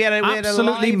 Yeah, we had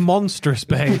absolutely monstrous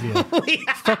behavior.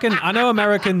 Fucking, I know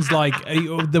Americans like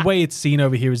the way it's seen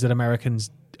over here is that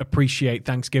Americans appreciate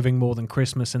Thanksgiving more than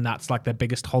Christmas, and that's like their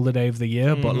biggest holiday of the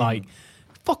year. But like,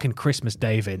 fucking Christmas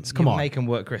Day, Vince. Come on. Make them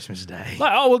work Christmas Day.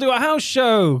 Like, we'll do a house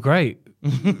show. Great.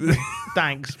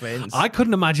 Thanks, Vince. I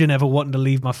couldn't imagine ever wanting to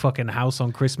leave my fucking house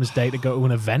on Christmas Day to go to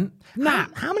an event. Nah.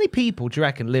 How many people do you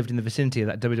reckon lived in the vicinity of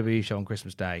that WWE show on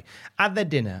Christmas Day, had their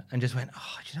dinner, and just went,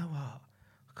 oh, do you know what?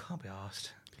 I can't be arsed.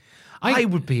 I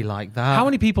would be like that. How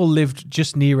many people lived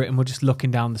just near it and were just looking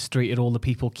down the street at all the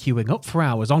people queuing up for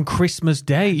hours on Christmas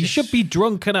Day? You should be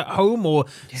drunk and at home, or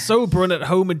sober and at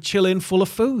home and chilling full of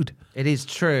food. It is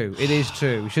true. It is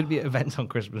true. We should be at events on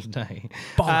Christmas Day.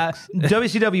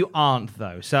 WCW aren't,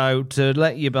 though. So to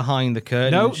let you behind the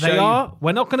curtain. No, they are.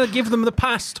 We're not going to give them the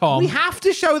pass, Tom. We have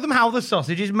to show them how the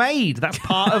sausage is made. That's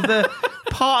part of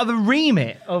the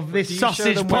remit of this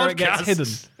sausage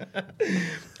podcast.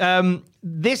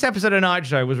 This episode of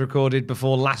Nitro was recorded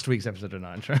before last week's episode of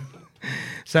Nitro.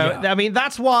 So, I mean,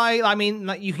 that's why,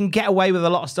 like, you can get away with a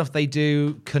lot of stuff they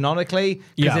do canonically,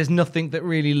 because there's nothing that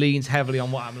really leans heavily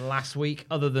on what happened last week,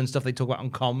 other than stuff they talk about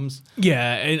on comms.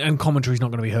 Yeah, and commentary's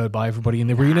not going to be heard by everybody in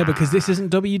the arena, because this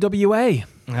isn't WWA.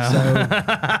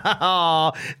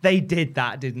 So. They did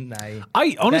that, didn't they?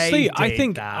 I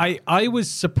think I was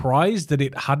surprised that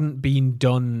it hadn't been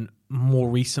done more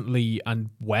recently and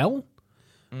well.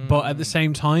 But at the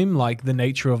same time, like, the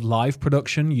nature of live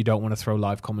production, you don't want to throw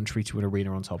live commentary to an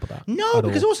arena on top of that. No,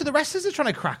 because also the wrestlers are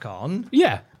trying to crack on.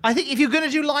 Yeah. I think if you're going to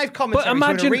do live commentary to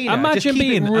an arena, imagine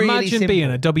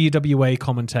being a WWA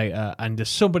commentator and there's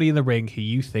somebody in the ring who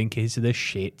you think is the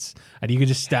shit, and you can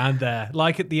just stand there,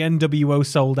 like at the NWO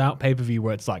sold out pay-per-view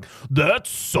where it's like, that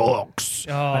sucks.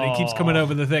 And it keeps coming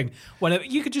over the thing. Whenever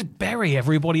you could just bury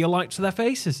everybody you like to their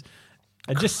faces.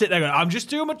 And just sit there going, I'm just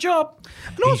doing my job.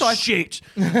 And also, shit.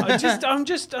 I'm just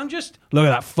look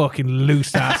at that fucking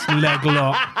loose ass leg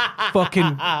lock.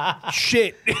 Fucking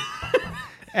shit.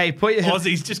 Hey,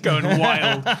 Ozzy's just going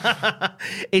wild.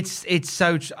 It's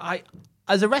so.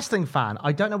 As a wrestling fan,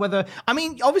 I don't know whether. I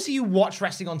mean, obviously you watch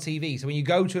wrestling on TV, so when you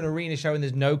go to an arena show and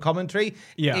there's no commentary,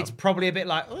 it's probably a bit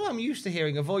like, oh, I'm used to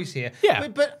hearing a voice here. Yeah,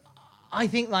 but I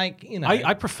think, like, you know,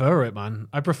 I prefer it, man.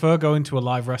 I prefer going to a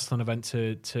live wrestling event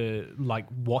to like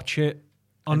watch it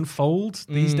unfold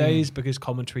these days, because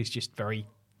commentary is just very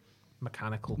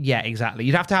mechanical. Yeah, exactly.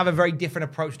 You'd have to have a very different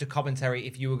approach to commentary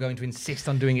if you were going to insist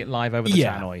on doing it live over the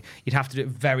tannoy. You'd have to do it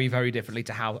very, very differently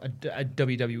to how a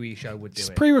WWE show would do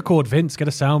it. Pre-record Vince, get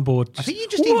a soundboard. I think you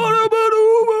just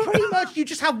pretty much you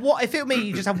just have if it were me,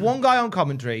 you just have one guy on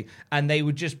commentary and they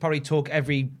would just probably talk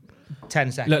every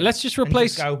 10 seconds. Look, let's just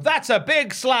replace. That's a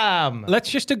big slam. Let's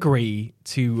just agree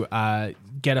to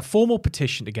get a formal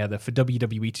petition together for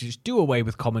WWE to just do away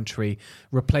with commentary,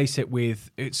 replace it with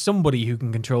somebody who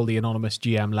can control the anonymous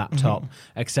GM laptop,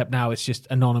 except now it's just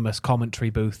anonymous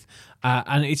commentary booth.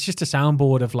 And it's just a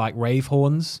soundboard of like rave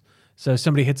horns. So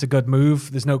somebody hits a good move,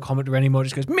 there's no commentary anymore,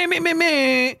 it just goes,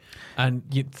 meh,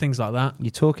 and things like that. You're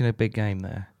talking a big game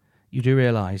there. You do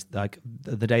realise, like,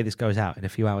 the day this goes out, in a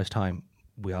few hours' time,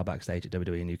 we are backstage at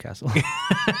WWE in Newcastle. You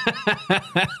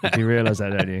do realise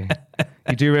that, don't you?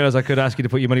 You do realise I could ask you to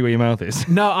put your money where your mouth is.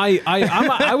 No,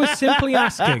 I was simply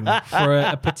asking for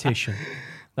a petition.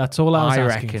 That's all I was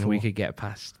asking for. I reckon we could get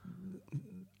past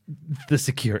the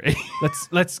security.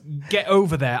 Let's get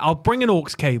over there. I'll bring an aux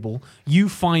cable. You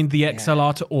find the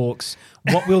XLR to aux.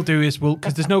 What we'll do is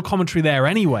because there's no commentary there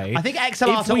anyway. I think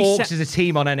XLR to aux is a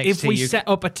team on NXT. If we set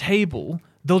up a table,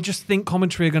 they'll just think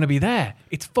commentary are going to be there.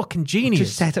 It's fucking genius.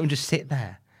 Just set up and just sit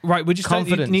there. Right, we just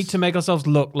need to make ourselves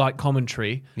look like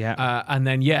commentary. Yeah. And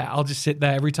then, I'll just sit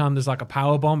there every time there's like a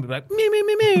power bomb. Be like,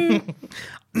 me.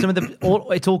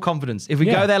 It's all confidence. If we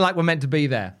go there like we're meant to be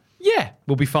there,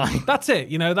 we'll be fine. That's it.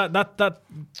 You know, that.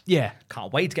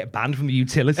 Can't wait to get banned from the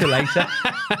utility later.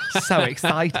 So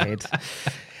excited.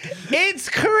 It's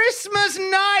Christmas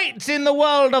night in the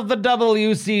world of the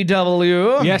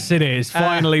WCW. Yes, it is.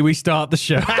 Finally, we start the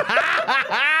show.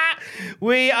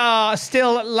 We are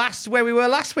still where we were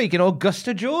last week in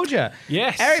Augusta, Georgia.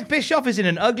 Yes. Eric Bischoff is in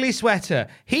an ugly sweater.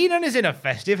 Heenan is in a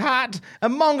festive hat.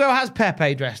 And Mongo has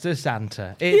Pepe dressed as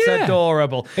Santa. It's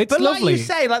adorable. It's lovely. Like you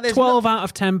say, like there's 12 out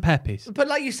of 10 Pepes. But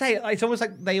like you say, it's almost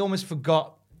like they almost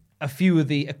forgot a few of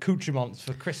the accoutrements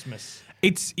for Christmas.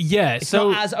 It's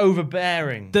not as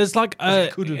overbearing. There's like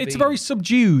it's a very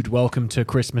subdued welcome to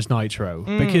Christmas Nitro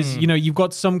because you've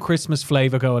got some Christmas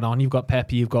flavor going on. You've got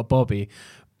Pepe, you've got Bobby,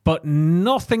 but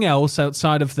nothing else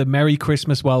outside of the Merry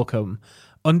Christmas welcome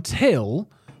until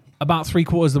about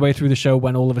 3/4 of the way through the show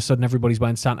when all of a sudden everybody's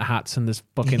wearing Santa hats and there's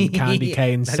fucking candy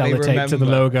cane sellotape to the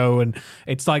logo, and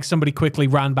it's like somebody quickly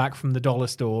ran back from the dollar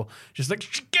store just like,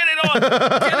 get it on,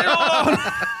 get it all on.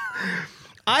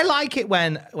 I like it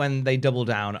when they double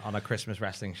down on a Christmas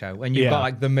wrestling show, when you've got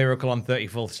like the Miracle on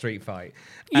 34th Street fight.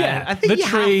 Yeah, I think the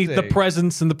tree, the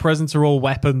presents, and the presents are all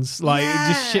weapons. Like,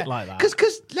 just shit like that.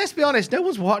 Because let's be honest, no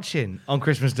one's watching on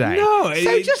Christmas Day. No.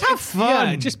 So just have fun.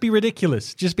 Yeah, just be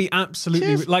ridiculous. Just be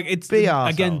absolutely...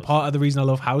 again, part of the reason I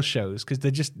love house shows, because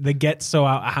they get so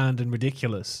out of hand and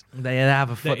ridiculous. They have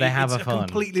a fun. It's a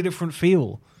completely different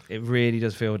feel. It really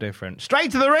does feel different.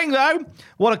 Straight to the ring, though.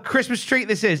 What a Christmas treat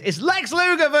this is. It's Lex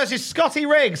Luger versus Scotty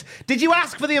Riggs. Did you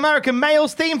ask for the American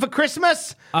Males theme for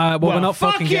Christmas? Well, we're not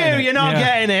fucking getting it. You're not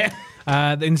getting it.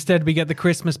 Instead, we get the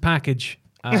Christmas package.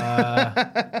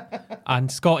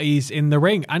 And Scotty's in the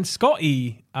ring. And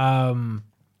Scotty, Scotty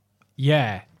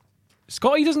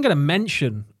doesn't get a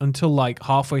mention until like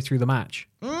halfway through the match.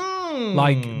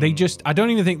 Like, I don't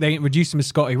even think they introduce him as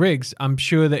Scotty Riggs. I'm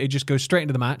sure that it just goes straight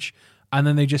into the match. And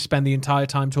then they just spend the entire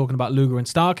time talking about Luger and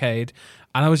Starrcade.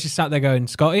 And I was just sat there going,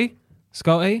 Scotty?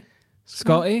 Any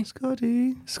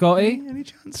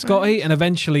chance, Scotty? And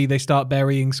eventually they start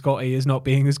burying Scotty as not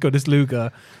being as good as Luger.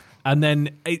 And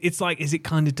then it's like, is it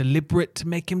kind of deliberate to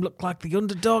make him look like the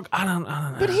underdog? I don't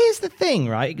know. But here's the thing,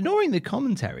 right? Ignoring the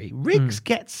commentary, Riggs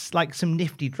gets like some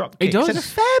nifty drop kicks. He does. And a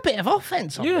fair bit of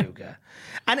offense on Luger.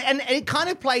 And it kind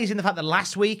of plays in the fact that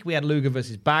last week we had Luger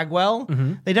versus Bagwell.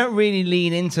 They don't really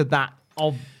lean into that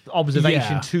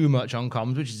observation too much on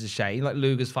comms, which is a shame. Like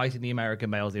Luger's fighting the American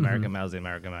males,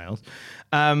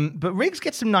 but Riggs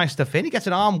gets some nice stuff in. He gets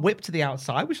an arm whip to the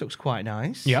outside, which looks quite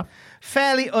nice. Yeah.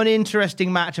 Fairly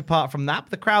uninteresting match apart from that.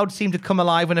 But the crowd seem to come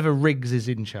alive whenever Riggs is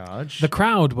in charge. The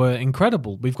crowd were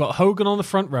incredible. We've got Hogan on the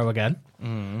front row again,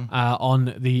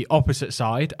 on the opposite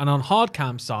side. And on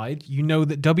Hardcam side, you know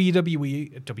that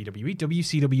WCW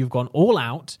have gone all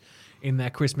out in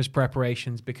their Christmas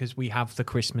preparations because we have the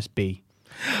Christmas bee.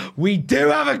 We do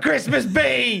have a Christmas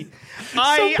bee!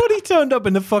 Somebody turned up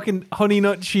in the fucking Honey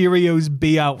Nut Cheerios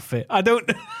bee outfit. I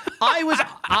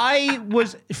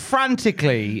was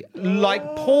frantically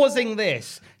like pausing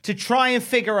this to try and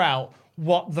figure out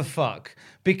what the fuck,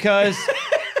 because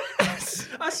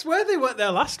I swear they weren't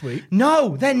there last week.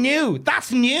 No, they're new.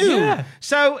 That's new. Yeah.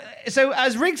 So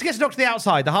as Riggs gets knocked to the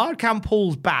outside, the hard cam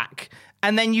pulls back.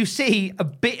 and then you see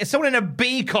someone in a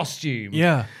bee costume.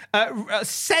 Yeah.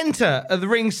 Center of the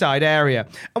ringside area.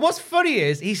 And what's funny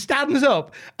is he stands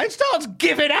up and starts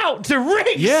giving out to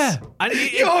Riggs. Yeah. And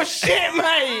Your shit,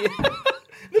 mate.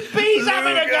 The bee's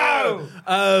having a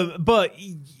go. But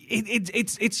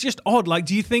it's just odd. Like,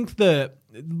 do you think that?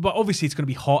 But obviously, it's going to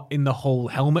be hot in the whole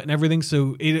helmet and everything,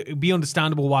 so it'd be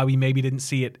understandable why we maybe didn't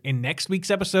see it in next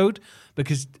week's episode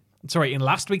in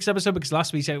last week's episode, because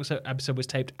last week's episode was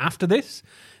taped after this.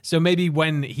 So maybe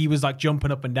when he was like jumping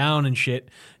up and down and shit,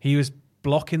 he was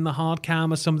blocking the hard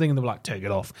cam or something, and they were like, take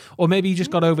it off. Or maybe he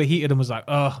just got overheated and was like,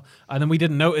 ugh, and then we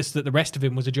didn't notice that the rest of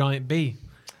him was a giant bee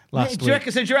last week.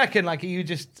 Do you reckon, like, you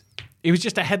just... It was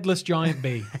just a headless giant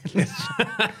bee.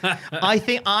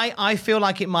 I feel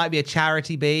like it might be a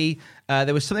charity bee.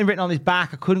 There was something written on his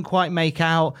back I couldn't quite make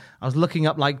out. I was looking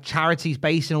up like charities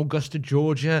based in Augusta,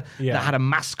 Georgia that had a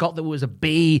mascot that was a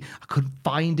bee. I couldn't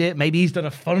find it. Maybe he's done a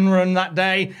fun run that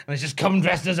day and it's just come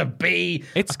dressed as a bee.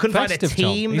 I couldn't festive, find a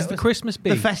team. He's the Christmas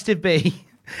bee. The festive bee.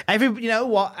 You know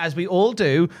what? As we all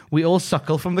do, we all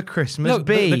suckle from the Christmas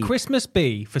bee. The Christmas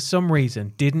bee, for some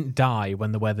reason, didn't die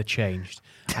when the weather changed.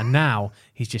 And now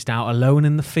he's just out alone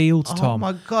in the fields, Tom.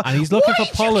 Oh, my God. And he's looking for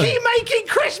pollen. Why do you keep making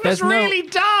Christmas really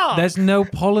dark? There's no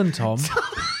pollen, Tom.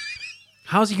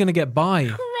 How's he going to get by?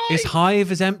 Christ. His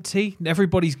hive is empty.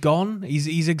 Everybody's gone.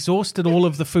 He's exhausted all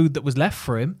of the food that was left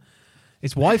for him.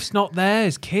 His wife's not there.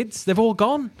 His kids, they've all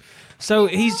gone. So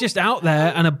he's just out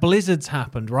there, and a blizzard's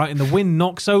happened, right? And the wind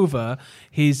knocks over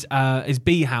his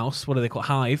bee house. What do they call it?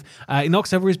 Hive? It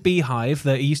knocks over his beehive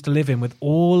that he used to live in with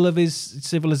all of his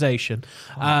civilization.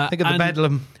 Think of the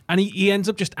bedlam. And he ends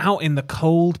up just out in the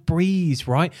cold breeze,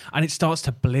 right? And it starts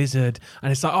to blizzard,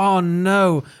 and it's like, oh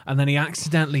no! And then he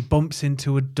accidentally bumps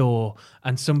into a door,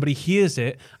 and somebody hears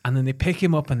it, and then they pick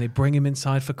him up and they bring him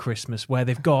inside for Christmas, where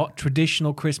they've got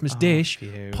traditional Christmas dish,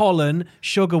 pollen,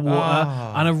 sugar water,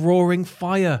 and a roaring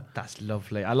fire. That's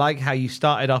lovely. I like how you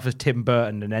started off as Tim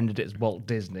Burton and ended it as Walt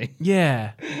Disney.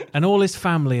 Yeah, and all his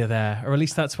family are there, or at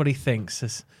least that's what he thinks,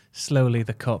 as slowly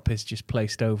the cup is just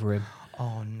placed over him.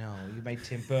 Oh no, you made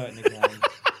Tim Burton again.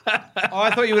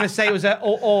 I thought you were going to say it was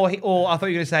or I thought you were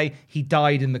going to say he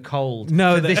died in the cold.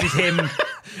 No, so this is him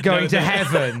going to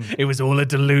heaven. It was all a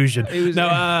delusion. He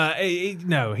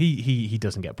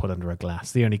doesn't get put under a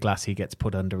glass. The only glass he gets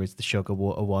put under is the sugar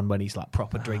water one when he's like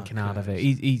proper drinking out of it.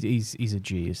 He's a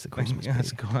G. Is the Christmas bee.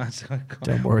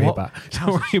 Don't worry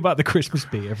about the Christmas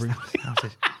bee, everybody.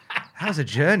 That was a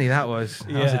journey. That was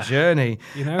a journey.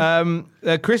 You know,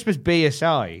 Christmas bee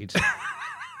aside.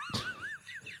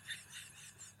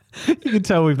 You can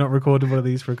tell we've not recorded one of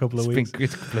these for a couple of weeks.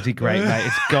 It's bloody great, mate.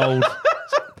 It's gold.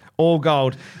 All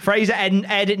gold. Fraser,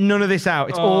 edit none of this out.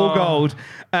 It's all gold.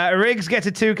 Riggs gets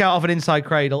a 2 count off an inside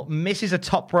cradle, misses a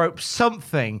top rope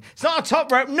something. It's not a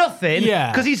top rope nothing,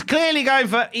 because he's clearly going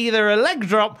for either a leg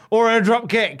drop or a drop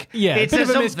kick. Yeah, it's a bit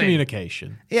of a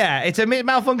miscommunication. Yeah, it's a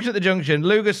malfunction at the junction.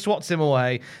 Luger swats him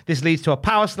away. This leads to a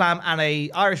power slam and a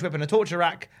Irish whip and a torture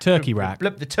rack. Turkey rack.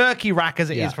 The turkey rack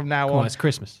as it is from now on. It's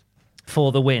Christmas.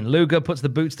 For the win. Luger puts the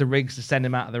boots to Riggs to send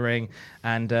him out of the ring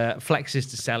and flexes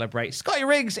to celebrate. Scotty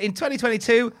Riggs in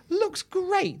 2022 looks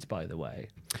great, by the way.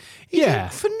 He's in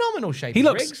phenomenal shape. He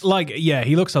looks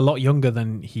he looks a lot younger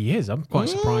than he is. I'm quite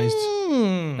surprised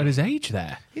at his age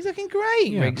there. He's looking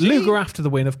great, Riggs. Luger after the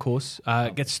win, of course,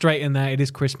 gets straight in there. It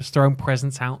is Christmas, throwing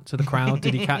presents out to the crowd.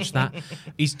 Did he catch that?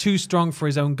 He's too strong for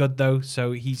his own good, though,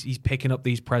 so he's picking up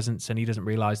these presents and he doesn't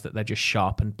realise that they're just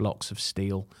sharpened blocks of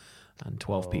steel. And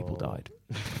 12 people died.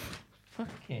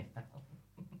 Fucking hell.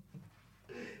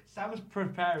 Sam's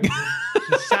preparing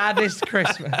the saddest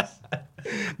Christmas.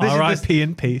 R.I.P.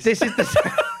 in peace. This is the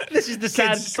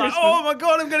sad Christmas. Like, oh my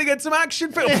God, I'm going to get some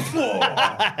action film.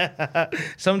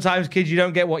 Sometimes, kids, you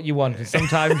don't get what you want, and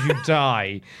sometimes you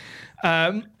die.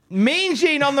 Mean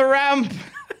Gene on the ramp.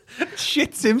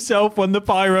 Shits himself when the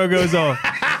pyro goes off.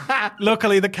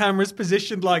 Luckily, the camera's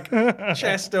positioned like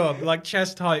chest up, like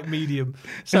chest height medium.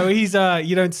 So he's,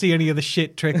 you don't see any of the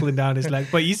shit trickling down his leg,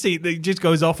 but you see it just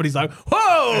goes off and he's like,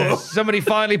 whoa! Somebody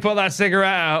finally put that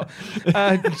cigarette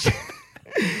out.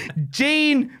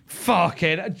 Gene,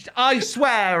 fucking, I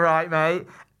swear, right, mate.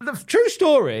 The true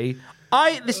story.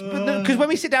 Because when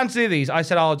we sit down to do these, I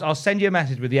said I'll send you a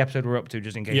message with the episode we're up to,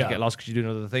 just in case you get lost because you're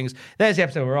doing other things. There's the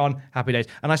episode we're on. Happy days.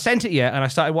 And I sent it and I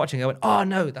started watching. I went, oh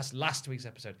no, that's last week's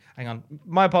episode. Hang on,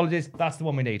 my apologies. That's the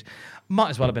one we need. Might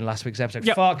as well have been last week's episode.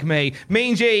 Yep. Fuck me.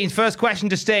 Mean Gene's first question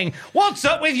to Sting: what's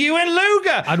up with you and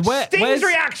Luger? And Sting's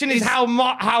reaction is how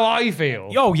I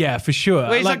feel. Oh yeah, for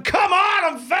sure. He's like, come on,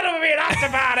 I'm fed up of being asked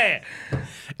about it.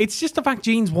 It's just the fact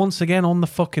Gene's once again on the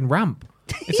fucking ramp.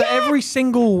 It's like every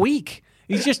single week.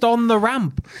 He's just on the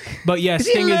ramp. But yeah, Is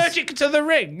he allergic to the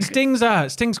ring?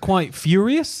 Sting's quite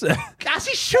furious. As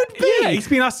he should be. Yeah, he's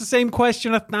been asked the same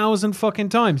question 1,000 fucking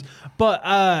times. But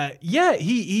yeah,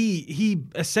 he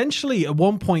essentially at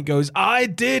one point goes, "I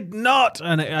did not,"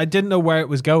 and I didn't know where it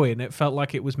was going. It felt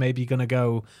like it was maybe going to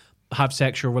go have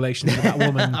sexual relations with that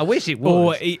woman. I wish it would.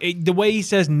 Or the way he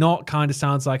says "not" kind of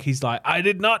sounds like he's like, "I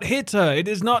did not hit her. It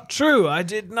is not true. I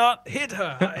did not hit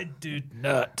her. I did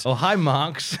not." Oh, hi,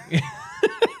 Marks.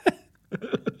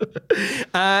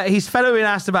 He's fellow being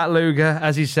asked about Luger,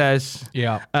 as he says.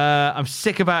 Yeah. I'm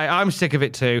sick about it. I'm sick of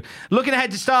it too. Looking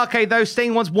ahead to Starrcade, though,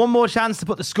 Sting wants one more chance to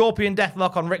put the Scorpion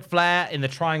Deathlock on Ric Flair in the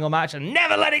triangle match and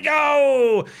never let it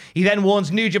go. He then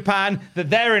warns New Japan that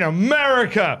they're in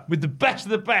America with the best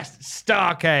of the best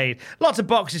Starrcade. Lots of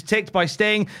boxes ticked by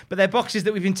Sting, but they're boxes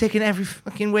that we've been ticking every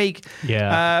fucking week.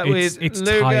 Yeah. With it's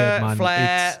Luger, tired, man.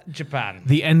 Flair, Japan.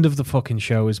 The end of the fucking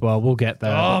show as well. We'll get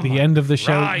there. Oh, the end of the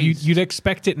show. Christ. You'd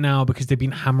expect it now because they've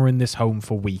been hammering this home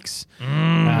for weeks.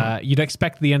 You'd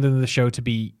expect the end of the show to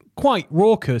be quite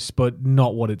raucous, but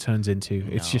not what it turns into.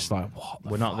 It's just like, what?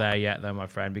 We're not there yet, though, my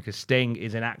friend, because Sting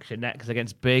is in action next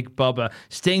against Big Bubba.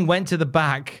 Sting went to the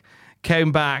back,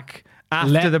 came back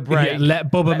after the break.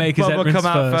 Let Bubba make his entrance come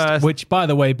out first. Which, by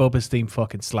the way, Bubba's theme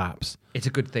fucking slaps. It's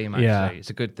a good theme, actually. Yeah.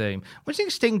 It's a good theme. What do you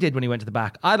think Sting did when he went to the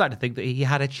back? I'd like to think that he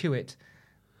had a chew it.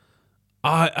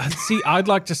 See, I'd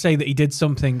like to say that he did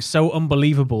something so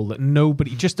unbelievable that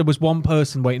there was one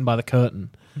person waiting by the curtain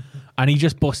and he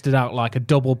just busted out like a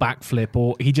double backflip,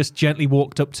 or he just gently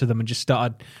walked up to them and just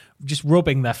started just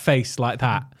rubbing their face like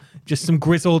that. Just some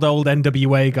grizzled old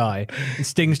NWA guy. And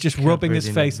Sting's just rubbing his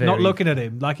face, not looking at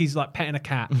him, like he's like petting a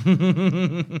cat.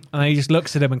 And then he just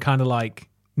looks at him and kind of like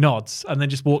nods and then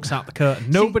just walks out the curtain.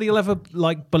 Nobody will ever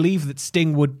like believe that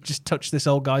Sting would just touch this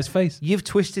old guy's face. You've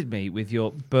twisted me with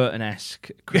your Burton-esque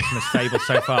Christmas fable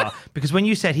so far, because when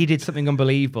you said he did something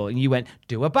unbelievable and you went,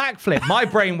 do a backflip, my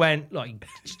brain went, like,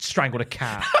 strangled a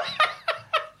cat.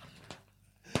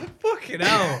 Fucking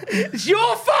hell. It's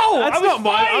your fault! That's not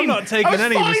mine. I'm not taking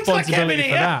any responsibility for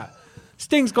that.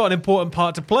 Sting's got an important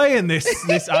part to play in this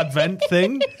Advent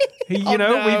thing.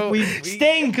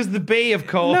 Sting, because the bee, of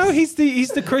course. No, he's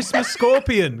the Christmas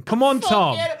Scorpion. Come on,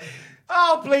 Tom.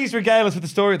 Oh, please regale us with the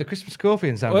story of the Christmas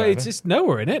Scorpion. Well, it's just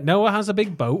Noah in it. Noah has a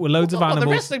big boat with loads of animals.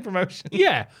 The wrestling promotion.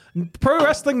 Yeah, Pro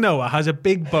Wrestling Noah has a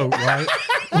big boat, right,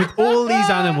 with all these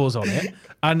animals on it.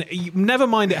 And never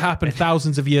mind, it happened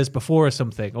thousands of years before or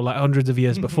something, or like hundreds of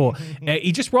years before.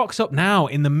 He just rocks up now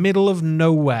in the middle of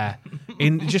nowhere,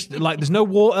 in just like there's no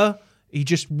water. He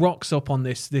just rocks up on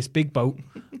this big boat,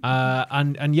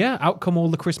 and yeah, out come all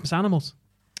the Christmas animals.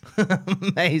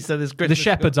 Hey, so there's the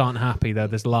shepherds aren't happy though.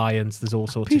 There's lions. There's all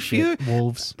sorts of shit.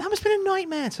 Wolves. That must have been a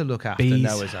nightmare to look after. Bees.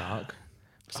 Noah's Ark.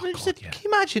 God, Can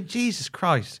you imagine? Jesus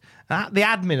Christ, the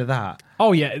admin of that.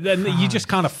 Oh yeah, then you just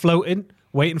kind of floating,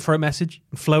 waiting for a message,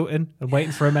 and floating and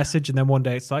waiting for a message, and then one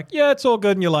day it's like, yeah, it's all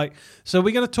good, and you're like, so are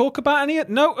we going to talk about any of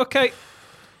it? No, okay,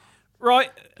 right.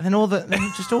 And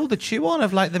then just all the chew on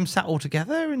of like them sat all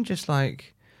together and just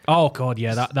like. Oh god,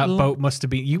 yeah, that boat must have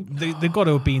been. They've got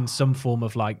to have been some form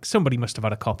of like somebody must have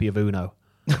had a copy of Uno.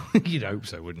 You'd hope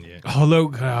so, wouldn't you? Oh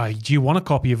look, do you want a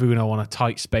copy of Uno on a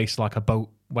tight space like a boat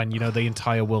when the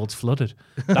entire world's flooded?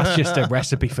 That's just a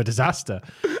recipe for disaster.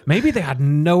 Maybe they had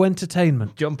no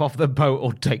entertainment. Jump off the boat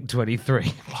or take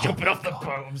 23. Jumping off the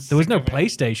boat. There was no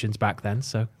PlayStations back then,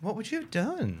 so what would you have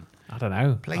done? I don't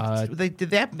know. They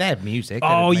had music.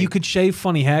 Oh, you could shave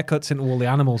funny haircuts into all the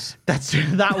animals.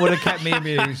 That would have kept me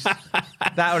amused.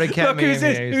 That would have kept me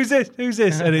amused. Who's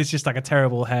this? And it's just like a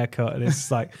terrible haircut, and it's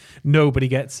like nobody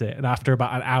gets it. And after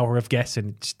about an hour of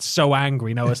guessing, just so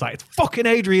angry, Noah's like, "It's fucking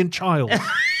Adrian Child."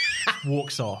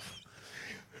 Walks off.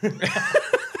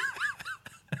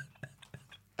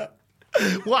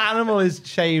 What animal is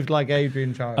shaved like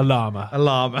Adrian Child? A llama. A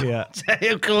llama. Yeah.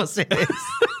 Of course it is.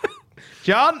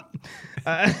 John?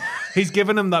 He's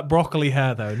given him that broccoli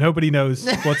hair, though. Nobody knows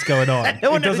what's going on.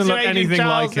 No one it doesn't knows look who Adrian anything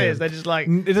Charles like him. is. They're just like...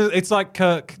 It's like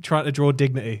Kirk trying to draw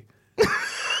Dignity.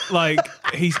 Like,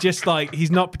 he's just like, he's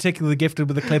not particularly gifted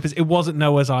with the Clippers. It wasn't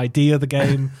Noah's idea, the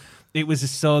game. It was his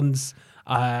son's.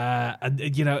 And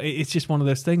it's just one of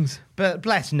those things. But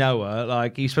bless Noah,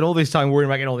 like he spent all this time worrying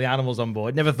about getting all the animals on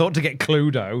board. Never thought to get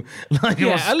Cluedo,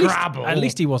 or Scrabble. At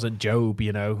least he wasn't Job,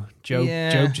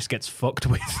 Job just gets fucked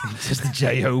with. Just the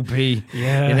J-O-B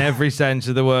in every sense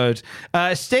of the word.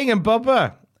 Sting and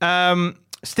Bubba.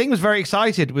 Sting was very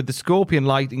excited with the Scorpion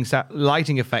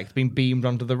lighting effect being beamed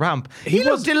onto the ramp. He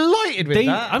was delighted with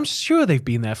that. I'm sure they've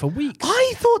been there for weeks.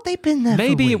 I thought they'd been there for weeks.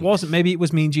 Maybe it wasn't. Maybe it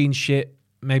was Mean Gene's shit.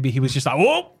 Maybe he was just like,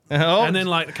 whoa, Oh. And then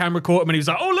like the camera caught him and he was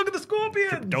like, "Oh, look at the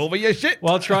scorpions!" Over your shit.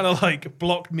 While trying to like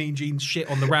block Mean Gene's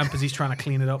shit on the ramp as he's trying to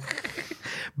clean it up.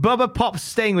 Bubba pops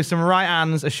Sting with some right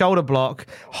hands, a shoulder block,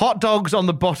 hot dogs on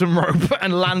the bottom rope,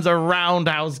 and lands a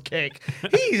roundhouse kick.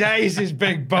 He's aces,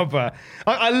 Big Bubba.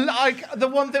 I like the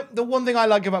one thing I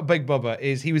like about Big Bubba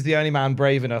is he was the only man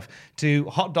brave enough to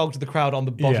hot dog to the crowd on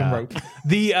the bottom rope.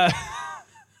 The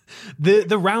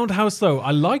roundhouse though,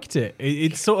 I liked it.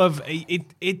 It's sort of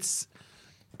it's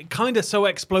kind of so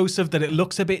explosive that it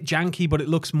looks a bit janky, but it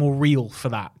looks more real for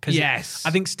that. Yes.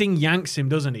 I think Sting yanks him,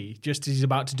 doesn't he? Just as he's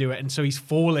about to do it. And so he's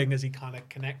falling as he kind of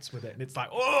connects with it. And it's like,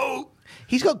 oh!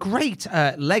 He's got great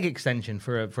leg extension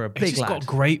for a big He's lad. got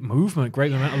great movement,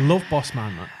 great movement. I love Boss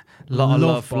Man, man. Lot of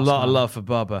love for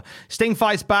Bubba. Sting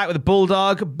fights back with a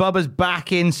bulldog. Bubba's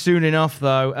back in soon enough,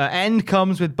 though. End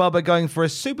comes with Bubba going for a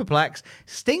superplex.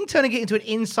 Sting turning it into an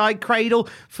inside cradle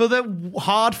for the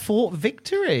hard-fought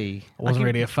victory. I wasn't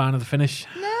really a fan of the finish.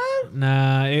 No?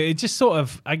 Nah, it just sort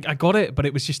of... I got it, but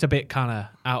it was just a bit kind of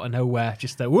out of nowhere.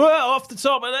 Just the, whoa, off the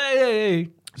top. And hey.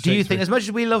 Do you think, as much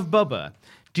as we love Bubba,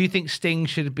 do you think Sting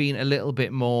should have been a little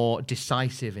bit more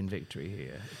decisive in victory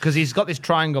here? Because he's got this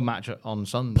triangle match on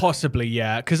Sunday. Possibly,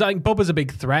 yeah. Because I think Bubba's a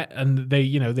big threat, and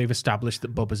they've established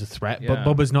that Bubba's a threat, but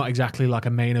Bubba's not exactly like a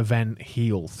main event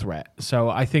heel threat. So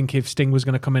I think if Sting was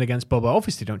going to come in against Bubba,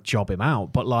 obviously don't job him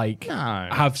out, but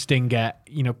have Sting get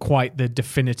quite the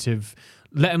definitive.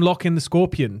 Let him lock in the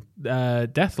Scorpion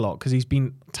deathlock because he's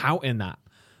been touting that.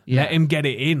 Yeah. Let him get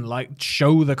it in,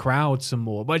 show the crowd some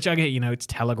more. Which I get, it's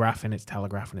telegraphing.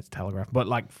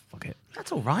 But, fuck it.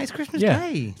 That's all right. It's Christmas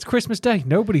Day. It's Christmas Day.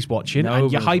 Nobody's watching.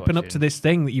 And you're hyping up to this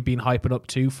thing that you've been hyping up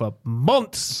to for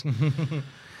months.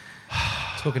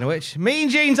 Talking of which, Mean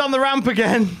Gene's on the ramp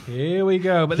again. Here we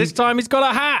go. But this time he's got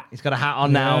a hat. He's got a hat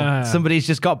on now. Somebody's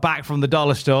just got back from the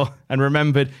dollar store and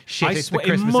remembered, shit, I it's swear the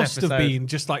Christmas it must episode. have been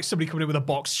just like somebody coming in with a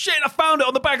box. Shit, I found it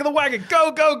on the back of the wagon. Go,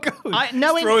 go, go.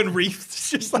 Throwing wreaths,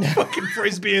 just like fucking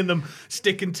frisbeeing them,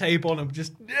 sticking tape on them.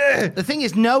 Just The thing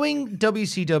is, knowing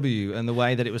WCW and the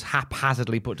way that it was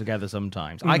haphazardly put together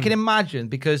sometimes, I can imagine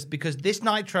because this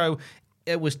Nitro,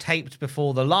 it was taped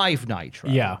before the live Nitro.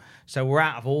 Yeah. So we're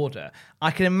out of order. I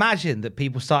can imagine that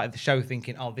people started the show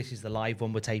thinking, oh, this is the live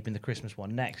one, we're taping the Christmas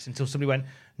one next. Until somebody went,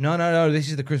 no, this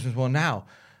is the Christmas one now.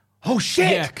 Oh, shit.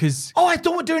 Yeah, because... Oh, I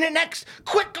thought we're doing it next.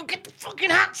 Quick, go get the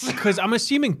fucking hats. Because I'm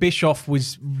assuming Bischoff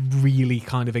was really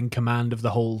kind of in command of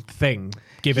the whole thing,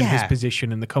 given his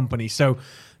position in the company. So,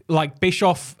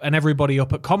 Bischoff and everybody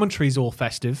up at commentary is all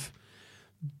festive.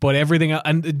 But everything,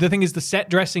 and the thing is, the set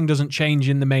dressing doesn't change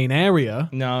in the main area.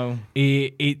 No,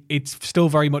 it's still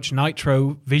very much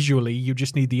Nitro visually. You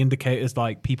just need the indicators,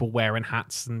 like people wearing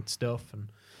hats and stuff. And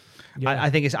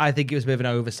I think it was a bit of an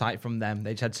oversight from them.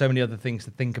 They just had so many other things to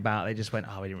think about. They just went,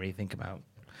 we didn't really think about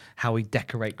how we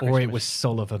decorate Christmas. Or it was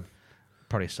Sullivan.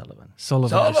 Probably Sullivan.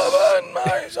 Sullivan,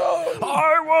 my son.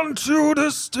 I want you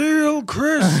to steal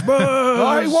Christmas.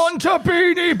 I want a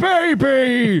Beanie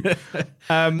Baby.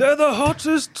 They're the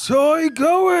hottest toy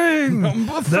going.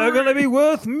 They're going to be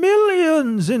worth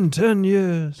millions in 10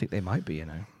 years. I think they might be,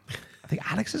 I think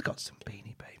Alex has got some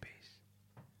Beanie Babies.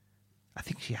 I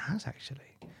think she has, actually.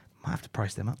 Might have to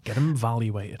price them up. Get them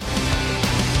evaluated.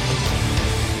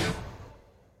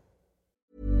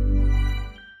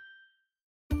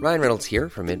 Ryan Reynolds here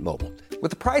from Mint Mobile. With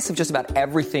the price of just about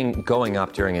everything going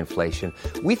up during inflation,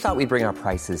 we thought we'd bring our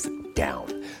prices down.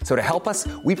 So to help us,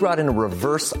 we brought in a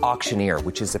reverse auctioneer,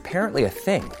 which is apparently a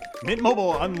thing. Mint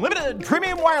Mobile Unlimited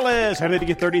Premium Wireless. How to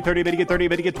get 30, 30, bit to get 30,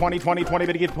 bit to get 20, 20, 20,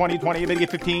 bit to get 20, 20, bit to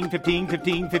get 15, 15,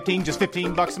 15, 15, just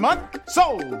 $15 a month?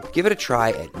 Sold! Give it a try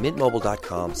at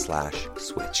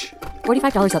mintmobile.com/switch.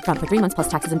 $45 up front for 3 months plus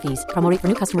taxes and fees. Promo rate for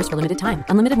new customers for limited time.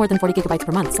 Unlimited more than 40 gigabytes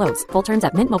per month. Slows full terms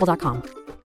at mintmobile.com.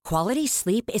 Quality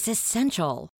sleep is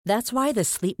essential. That's why the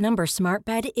Sleep Number Smart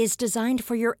Bed is designed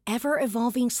for your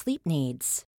ever-evolving sleep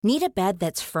needs. Need a bed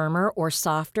that's firmer or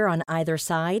softer on either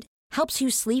side? Helps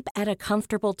you sleep at a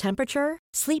comfortable temperature?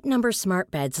 Sleep Number Smart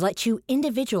Beds let you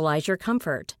individualize your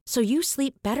comfort, so you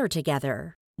sleep better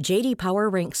together. J.D. Power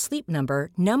ranks Sleep Number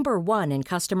number 1 in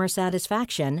customer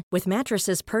satisfaction with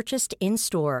mattresses purchased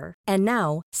in-store. And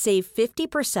now, save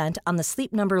 50% on the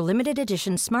Sleep Number Limited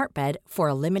Edition Smart Bed for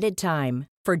a limited time.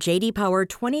 For J.D. Power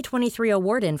 2023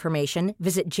 award information,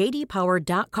 visit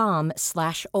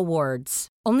jdpower.com/awards.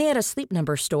 Only at a Sleep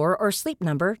Number store or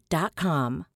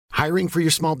sleepnumber.com. Hiring for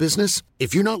your small business?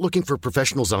 If you're not looking for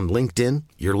professionals on LinkedIn,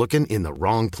 you're looking in the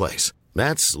wrong place.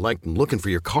 That's like looking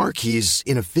for your car keys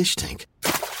in a fish tank.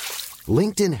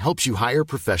 LinkedIn helps you hire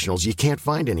professionals you can't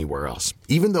find anywhere else,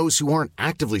 even those who aren't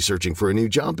actively searching for a new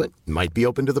job but might be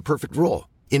open to the perfect role.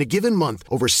 In a given month,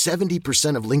 over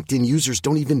 70% of LinkedIn users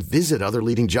don't even visit other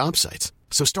leading job sites.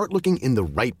 So start looking in the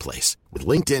right place. With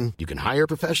LinkedIn, you can hire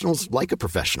professionals like a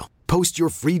professional. Post your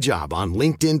free job on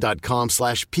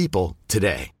linkedin.com/people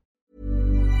today.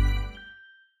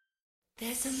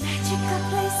 There's a magical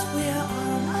place, we're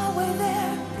on our way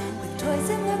there. With toys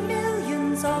in the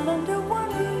millions all under one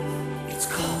roof. It's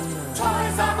called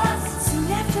Toys R Us.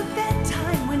 Soon after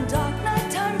bedtime, when dark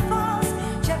nighttime falls,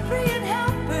 Jeffrey and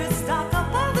helpers stock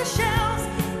up all the shelves.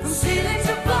 From ceiling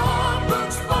to floor,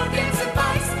 books, board games and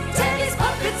bikes, teddies,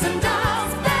 puppets and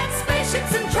dolls, beds,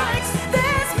 spaceships and trikes.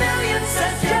 There's millions,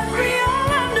 says Jeffrey, all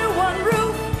under one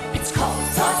roof. It's called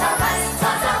Toys R Us,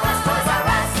 Toys R Us, Toys R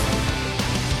Us.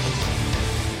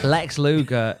 Lex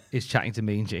Luger is chatting to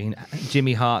Mean Gene.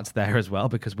 Jimmy Hart's there as well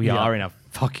because we are in a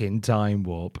fucking time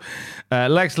warp.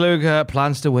 Lex Luger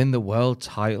plans to win the world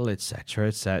title, etc.,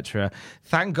 etc.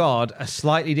 Thank God, a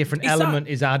slightly different element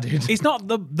is added. It's not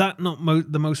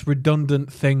the most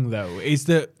redundant thing though. Is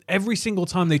that every single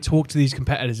time they talk to these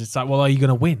competitors, it's like, well, are you going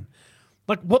to win?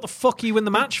 Like, what the fuck are you in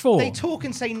the match for? They talk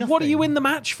and say nothing. What are you in the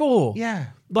match for? Yeah,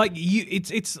 like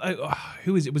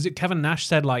who is it? Was it Kevin Nash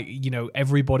said like,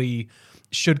 everybody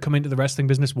should come into the wrestling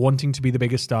business wanting to be the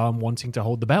biggest star and wanting to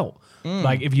hold the belt.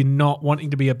 Like, if you're not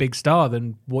wanting to be a big star,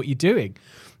 then what are you doing?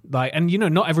 Like, and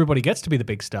not everybody gets to be the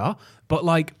big star, but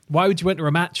like, why would you enter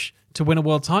a match to win a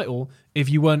world title if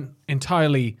you weren't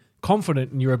entirely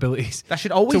confident in your abilities? That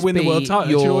should always to win be the world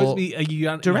title. It should always be a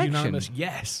direction. unanimous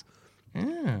yes.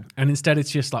 And instead,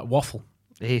 it's just like waffle.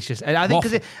 It's just, and I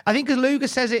think because Luger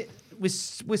says it with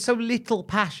so little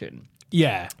passion.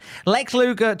 Yeah. Lex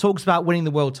Luger talks about winning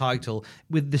the world title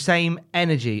with the same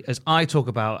energy as I talk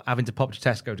about having to pop to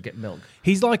Tesco to get milk.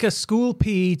 He's like a school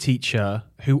PE teacher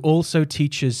who also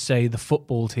teaches, say, the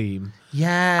football team.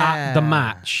 Yeah. At the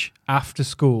match after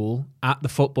school, at the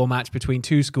football match between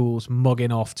two schools,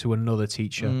 mugging off to another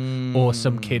teacher or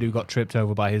some kid who got tripped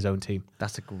over by his own team.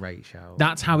 That's a great show.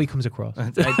 That's how he comes across.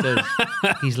 It does.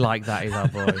 He's like that, he's our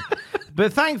boy.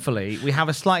 But thankfully, we have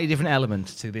a slightly different element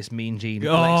to this Mean Gene,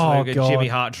 Lex Luger, Jimmy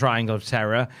Hart triangle of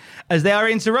terror, as they are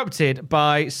interrupted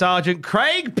by Sergeant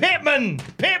Craig Pittman.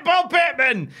 Pitbull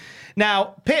Pittman.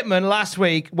 Now, Pittman last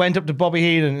week went up to Bobby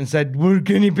Heenan and said, well,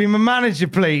 can you be my manager,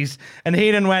 please? And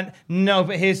Heenan went, no,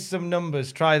 but here's some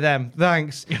numbers. Try them.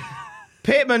 Thanks.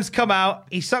 Pittman's come out.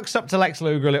 He sucks up to Lex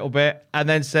Luger a little bit and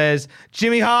then says,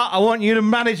 Jimmy Hart, I want you to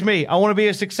manage me. I want to be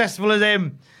as successful as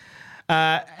him.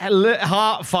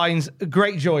 Hart finds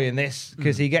great joy in this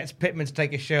because he gets Pittman to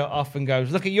take his shirt off and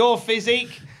goes, look at your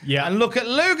physique and look at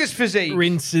Luger's physique.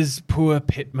 Rinses poor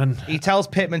Pittman. He tells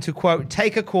Pittman to, quote,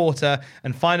 take a quarter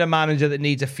and find a manager that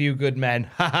needs a few good men.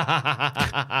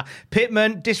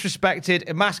 Pittman, disrespected,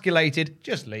 emasculated,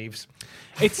 just leaves.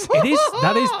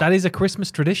 That is a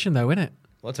Christmas tradition though, isn't it?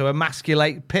 Well, to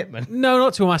emasculate Pittman? No,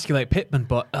 not to emasculate Pittman,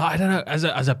 but I don't know.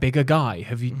 As a bigger guy,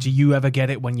 do you ever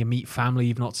get it when you meet family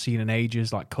you've not seen in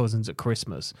ages, like cousins at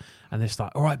Christmas, and it's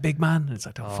like, all right, big man, and it's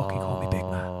like, don't fucking call me big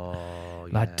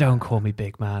man. Like, don't call me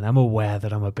big man. I'm aware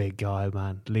that I'm a big guy,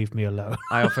 man. Leave me alone.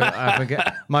 I often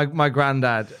get my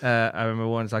granddad. I remember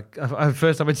once, like,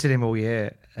 first time I'd seen him all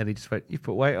year, and he just went, "You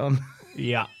put weight on."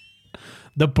 Yeah,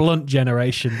 the blunt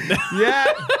generation.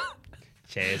 Yeah.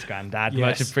 Cheers, Grandad.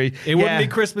 Yes. Much appreciated. It wouldn't be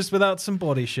Christmas without some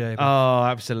body save. Oh,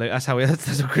 absolutely. That's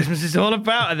what Christmas is all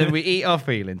about. And then we eat our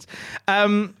feelings.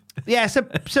 So this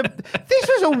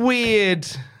was a weird.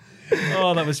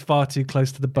 Oh, that was far too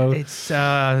close to the bone. It's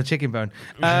the chicken bone.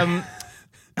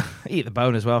 Eat the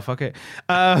bone as well. Fuck it.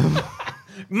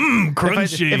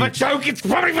 Crunchy. If I choke, it's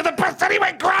probably for the best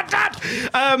anyway, Grandad.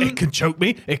 It can choke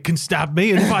me, it can stab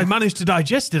me, and if I manage to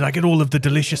digest it, I get all of the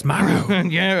delicious marrow.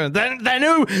 Yeah. Then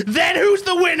who's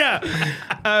the winner?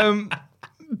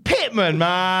 Pittman,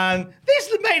 man,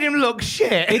 this made him look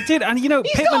shit. It did, and he's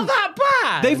Pittman, not that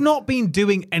bad. They've not been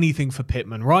doing anything for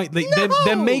Pittman, right?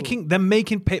 They're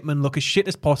making Pittman look as shit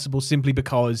as possible simply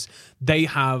because they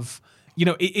have.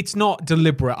 It's not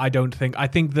deliberate. I don't think. I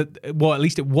think that, well, at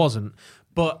least it wasn't.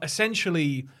 But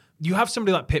essentially, you have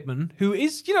somebody like Pittman who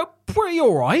is, pretty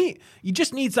all right. He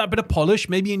just needs that bit of polish,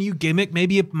 maybe a new gimmick,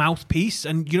 maybe a mouthpiece,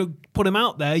 and, put him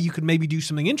out there. You could maybe do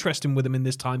something interesting with him in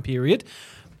this time period.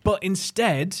 But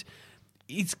instead,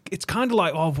 it's kind of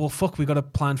like, oh, well, fuck, we've got to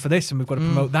plan for this, and we've got to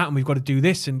promote that, and we've got to do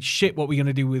this, and shit, what are we going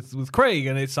to do with Craig?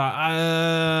 And it's like,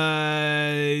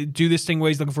 do this thing where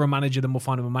he's looking for a manager, then we'll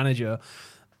find him a manager.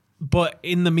 But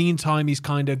in the meantime, he's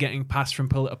kind of getting passed from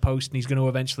pillar to post, and he's going to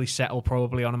eventually settle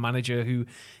probably on a manager who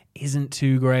isn't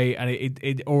too great,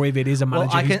 and or if it is a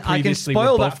manager who's previously I can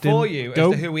spoil that for you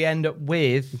Go. as to who we end up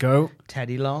with. Go.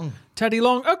 Teddy Long. Teddy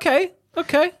Long. Okay.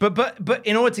 Okay. But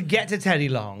in order to get to Teddy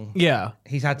Long, Yeah.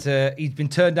 he's been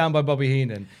turned down by Bobby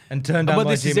Heenan and turned down But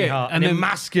by this is Jimmy it. Hart And and then-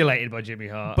 emasculated by Jimmy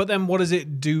Hart. But then what does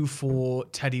it do for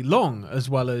Teddy Long as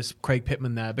well as Craig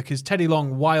Pittman there? Because Teddy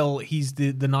Long, while he's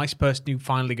the nice person who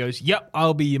finally goes, yep,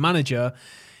 I'll be your manager,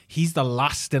 he's the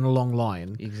last in a long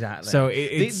line. Exactly. So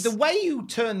it's... the way you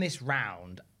turn this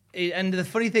round, and the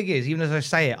funny thing is, even as I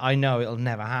say it, I know it'll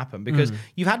never happen because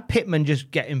you've had Pittman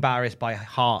just get embarrassed by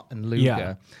Hart and Luger.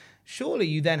 Yeah. Surely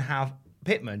you then have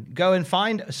Pittman go and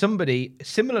find somebody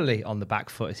similarly on the back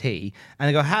foot as he, and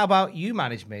they go, how about you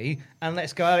manage me and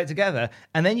let's go at it together.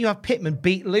 And then you have Pittman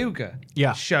beat Luger.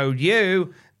 Yeah. Showed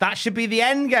you. That should be the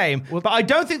end game. But I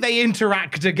don't think they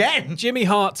interact again. Jimmy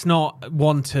Hart's not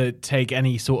one to take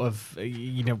any sort of,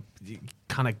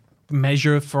 kind of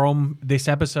measure from this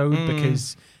episode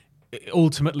because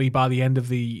ultimately by the end of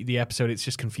the episode it's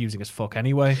just confusing as fuck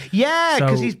anyway. Yeah,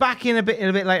 because So- he's back in a bit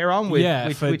later on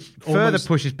with which further almost-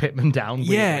 pushes Pittman down.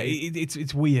 Weirdly. Yeah,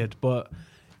 it's weird, but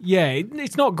yeah,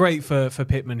 it's not great for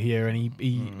Pittman here, and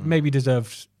he maybe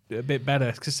deserved a bit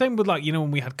better. Because same with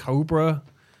when we had Cobra,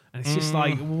 and it's just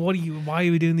like, why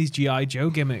are we doing these G.I. Joe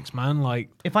gimmicks, man? Like,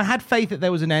 if I had faith that there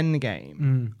was an end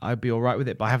game, I'd be all right with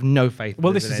it. But I have no faith.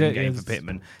 Well, there's this an is end it. game It's for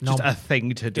Pittman. not- Just a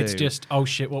thing to do. it's just, oh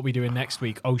shit, what we doing next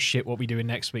week? Oh shit, what we doing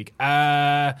next week?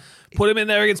 Put him in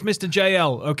there against Mr.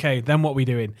 JL. Okay, then what we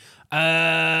doing?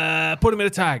 Put him in a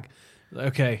tag.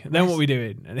 Okay, then what we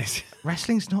doing? And it's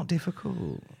wrestling's not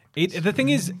difficult. The thing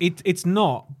is, it's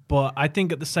not. But I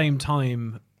think at the same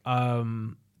time,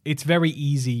 it's very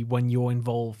easy when you're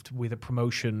involved with a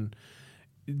promotion,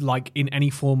 like in any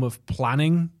form of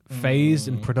planning phase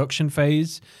and production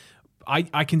phase.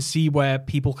 I can see where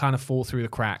people kind of fall through the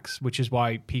cracks, which is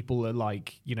why people are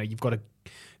like, you've got to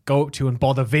go up to and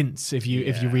bother Vince if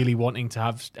you're really wanting to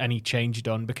have any change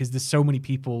done, because there's so many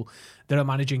people that are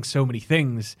managing so many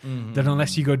things that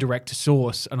unless you go direct to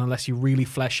source and unless you really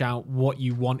flesh out what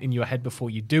you want in your head before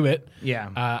you do it,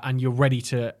 and you're ready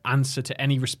to answer to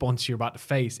any response you're about to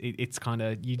face, it's kind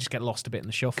of, you just get lost a bit in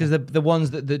the shuffle. Because the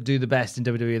ones that do the best in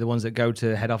WWE are the ones that go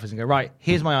to head office and go, right,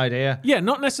 here's my idea. Yeah,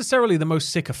 not necessarily the most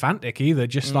sycophantic either,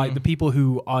 just like the people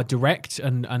who are direct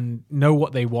and know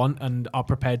what they want and are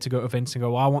prepared to go to Vince and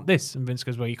go, well, I want this. And Vince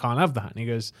goes, well, you can't have that. And he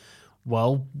goes,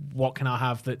 well, what can I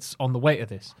have that's on the way to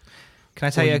this? Can I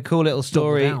tell you a cool little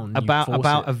story down, you about force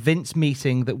it. a Vince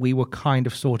meeting that we were kind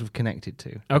of sort of connected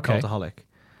to? Okay. Cultaholic.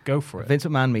 Go for it. Vince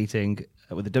McMahon meeting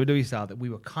with the WWE star that we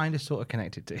were kind of sort of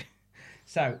connected to.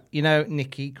 So,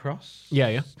 Nikki Cross?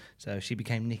 Yeah. So she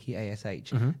became Nikki ASH.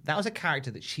 Mm-hmm. That was a character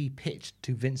that she pitched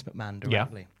to Vince McMahon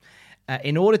directly.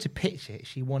 In order to pitch it,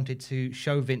 she wanted to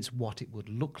show Vince what it would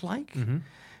look like,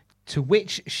 to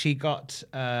which she got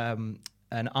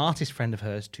an artist friend of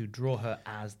hers to draw her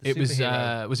as the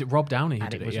superhero. Was it Rob Downey who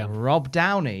And did it was Yeah. Rob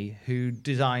Downey who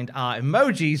designed our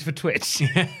emojis for Twitch.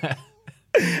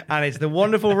 And it's the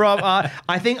wonderful Rob.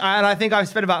 I think I've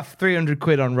spent about 300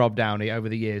 quid on Rob Downey over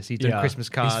the years. He's done Christmas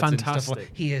cards. He's and stuff. fantastic.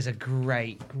 He is a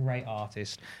great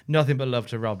artist. Nothing but love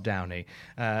to Rob Downey.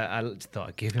 I thought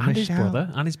I'd give him And a his shout.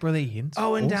 brother Ian.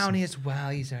 Owen Awesome. Downey as well.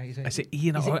 He's I say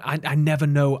Ian. I never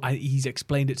know. He's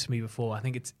explained it to me before. I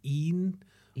think it's Ian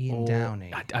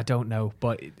Downey. I don't know,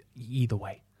 but either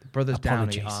way, The brothers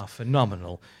apologies. Downey are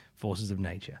phenomenal forces of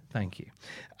nature. Thank you.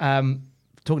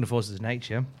 Talking of forces of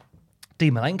nature,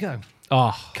 Dean Malenko.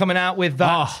 Coming out with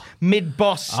that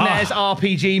mid-boss SNES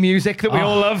RPG music that we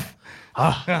all love.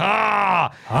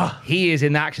 He is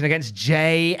in action against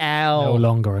JL. No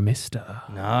longer a mister.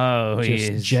 No, he Just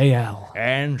is JL.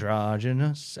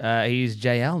 androgynous. He's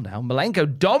JL now.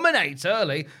 Malenko dominates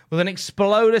early with an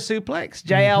exploder suplex.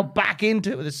 JL back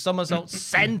into it with a somersault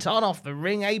sent on off the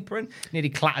ring apron. Nearly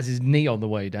clatters his knee on the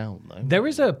way down, though. There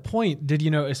is a point, did you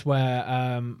notice, where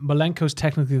Malenko's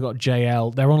technically got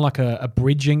JL. They're on like a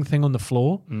bridging thing on the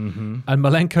floor. And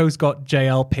Malenko's got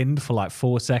JL pinned for like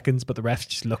 4 seconds, but the ref's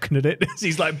just looking at it.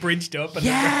 He's like bridged up. And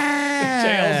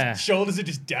JL's shoulders are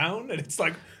just down. And it's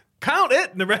like, count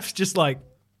it. And the ref's just like,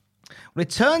 Well, it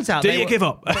turns out do you give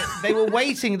up? they were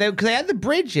waiting because they had the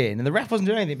bridge in and the ref wasn't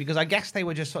doing anything because I guess they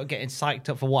were just sort of getting psyched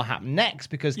up for what happened next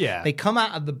because they come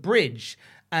out of the bridge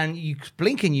and you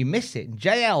blink and you miss it.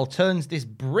 JL turns this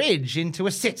bridge into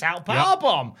a sit-out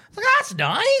powerbomb. It's like, that's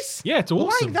nice. Yeah, it's I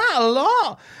awesome. like that a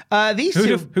lot.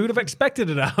 Who'd have expected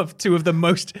it out of two of the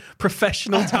most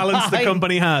professional talents the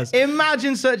company has?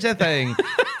 Imagine such a thing.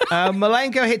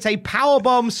 Malenko hits a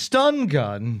powerbomb stun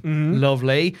gun.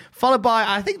 Lovely. Followed by,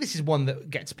 I think this is one that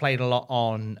gets played a lot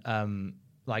on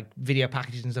like video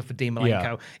packages and stuff for Dean Malenko.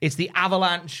 Yeah. It's the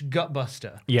Avalanche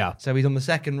Gutbuster. Yeah. So he's on the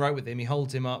second rope with him. He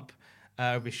holds him up.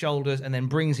 over his shoulders, and then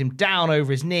brings him down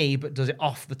over his knee, but does it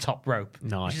off the top rope.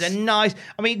 Nice. Which is a nice...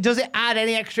 I mean, does it add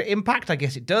any extra impact? I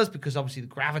guess it does, because obviously the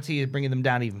gravity is bringing them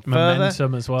down even further.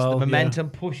 Momentum as well. So the momentum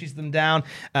pushes them down.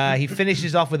 He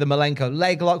finishes off with a Malenko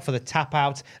leg lock for the tap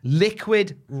out.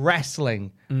 Liquid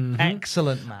wrestling.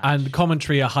 Excellent match. And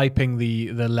commentary are hyping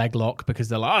the leg lock because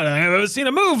they're like, I've never seen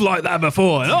a move like that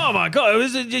before. And, oh my God, it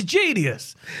was just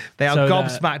genius. They are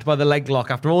gobsmacked by the leg lock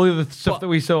after all the other stuff that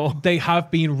we saw. They have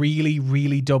been really,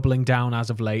 really doubling down as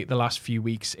of late, the last few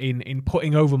weeks, in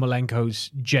putting over Malenko's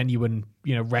genuine,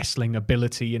 wrestling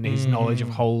ability and his knowledge of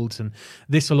holds. And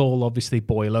this will all obviously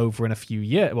boil over in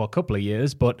a couple of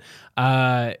years. But,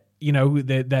 they're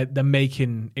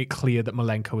making it clear that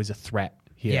Malenko is a threat.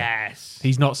 Here. Yes.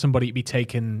 He's not somebody to be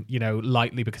taken,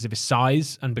 lightly because of his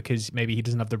size and because maybe he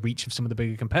doesn't have the reach of some of the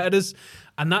bigger competitors.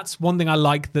 And that's one thing I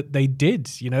like that they did.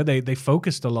 They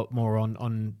focused a lot more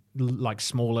on like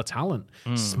smaller talent.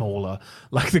 Smaller.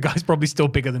 Like the guy's probably still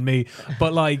bigger than me.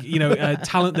 But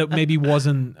talent that maybe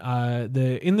wasn't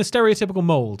in the stereotypical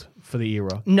mold for the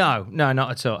era. No,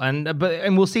 not at all. And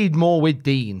we'll see more with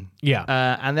Dean.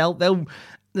 Yeah. And they'll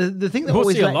The thing that we'll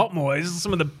always see a lot more is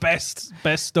some of the best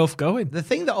stuff going. The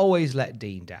thing that always let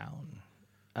Dean down,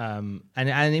 and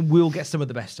it will get some of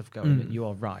the best stuff going. You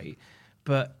are right,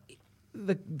 but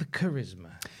the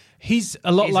charisma. He's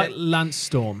a lot like Lance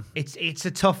Storm. It's a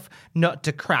tough nut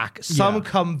to crack. Some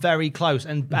come very close,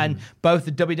 and both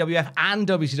the WWF and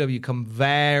WCW come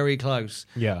very close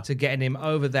to getting him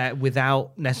over there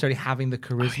without necessarily having the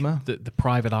charisma. The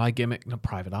private eye gimmick, not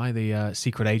private eye, the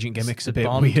secret agent gimmick's a bit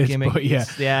Bond weird. Gimmick. But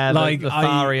like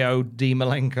Lothario Di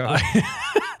Malenko.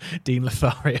 Dean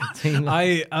Lothario.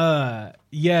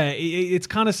 It's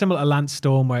kind of similar to Lance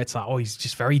Storm, where it's like, he's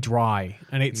just very dry,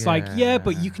 and it's but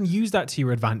you can use that to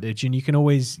your advantage, and you can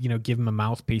always, give him a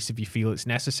mouthpiece if you feel it's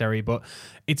necessary. But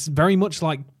it's very much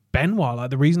like Benoit. Like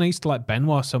the reason I used to like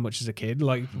Benoit so much as a kid,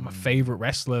 like my favorite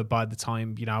wrestler by the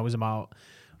time I was about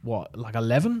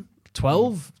 11,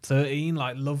 12, 13.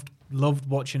 Like loved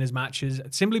watching his matches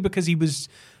simply because he was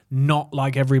not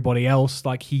like everybody else.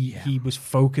 Like he was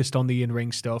focused on the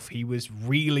in-ring stuff. He was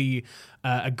really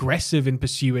aggressive in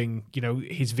pursuing,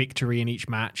 his victory in each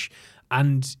match.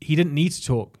 And he didn't need to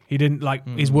talk. He didn't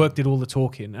his work did all the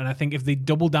talking. And I think if they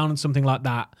doubled down on something like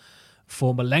that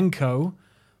for Malenko,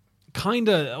 kind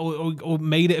of or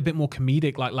made it a bit more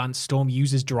comedic, like Lance Storm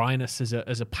uses dryness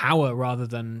as a power rather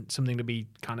than something to be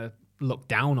kind of looked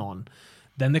down on,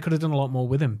 then they could have done a lot more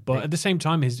with him. But at the same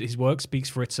time, his work speaks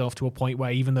for itself to a point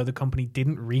where even though the company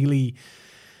didn't really,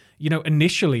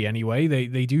 initially anyway,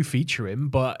 they do feature him,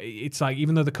 but it's like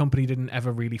even though the company didn't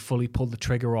ever really fully pull the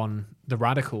trigger on the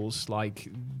Radicals, like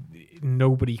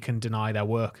nobody can deny their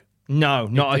work. No,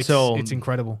 not at all. It's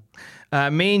incredible.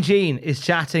 Mean Gene is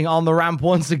chatting on the ramp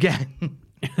once again.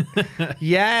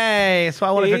 Yay, that's what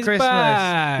I wanted for Christmas.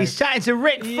 Back. He's chatting to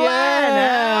Ric Flair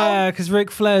now. Because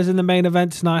Ric Flair's in the main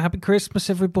event tonight. Happy Christmas,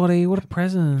 everybody. What a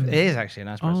present. It is actually a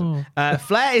nice present.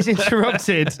 Flair is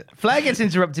interrupted. Flair gets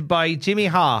interrupted by Jimmy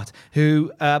Hart,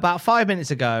 who about 5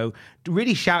 minutes ago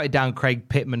really shouted down Craig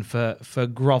Pittman for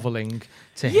groveling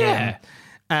to him.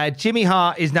 Jimmy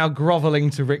Hart is now groveling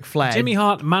to Ric Flair. Jimmy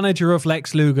Hart, manager of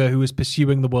Lex Luger, who is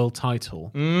pursuing the world title,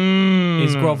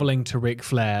 is groveling to Ric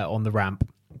Flair on the ramp.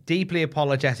 Deeply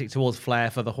apologetic towards Flair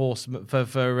for the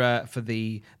for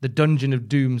the Dungeon of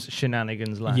Doom's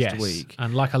shenanigans last week.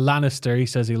 And like a Lannister, he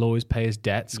says he'll always pay his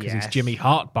debts because he's Jimmy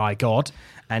Hart, by God.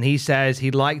 And he says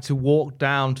he'd like to walk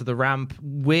down to the ramp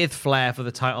with Flair for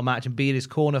the title match and be in his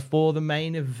corner for the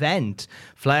main event.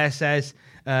 Flair says,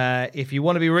 if you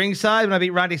want to be ringside when I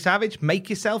beat Randy Savage, make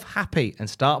yourself happy and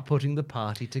start putting the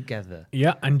party together.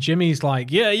 Yeah, and Jimmy's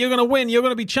like, yeah, you're going to win. You're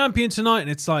going to be champion tonight. And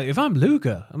it's like, if I'm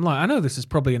Luger, I'm like, I know this is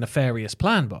probably a nefarious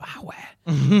plan, but where?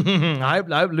 I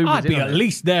hope Luger's I'd be at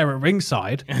least there at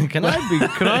ringside. Can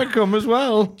I come as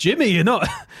well? Jimmy, you're not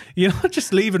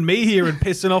just leaving me here and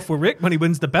pissing off with Rick when he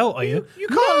wins the belt, are you? You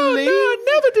can't leave. No, I'd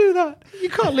never do that. You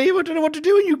can't leave. I don't know what to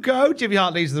do when you go. Jimmy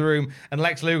Hart leaves the room and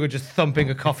Lex Luger just thumping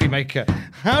a coffee maker.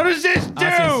 How does this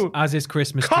do? As is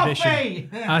Christmas tradition.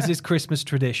 As is Christmas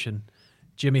tradition.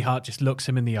 Jimmy Hart just looks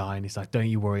him in the eye and he's like, don't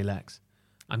you worry, Lex.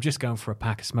 I'm just going for a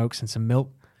pack of smokes and some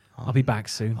milk. I'll be back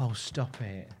soon. Oh, stop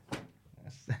it.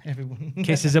 Everyone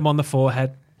kisses him on the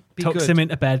forehead, tucks him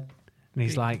into bed, and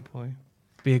he's like,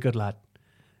 be a good lad.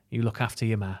 You look after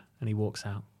your ma. And he walks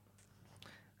out.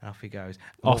 Off he goes.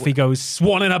 He goes,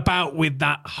 swanning about with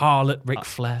that harlot Ric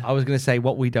Flair. I was going to say,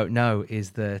 what we don't know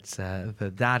is that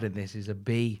the dad in this is a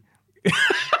bee.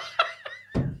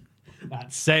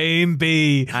 That same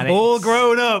bee, all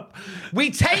grown up.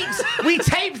 We taped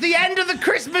the end of the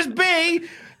Christmas bee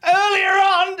earlier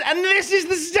on, and this is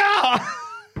the start.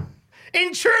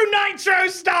 In true Nitro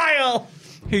style.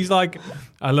 He's like,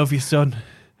 I love you, son.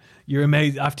 You're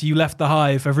amazing. After you left the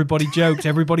Hive, everybody joked.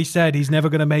 Everybody said he's never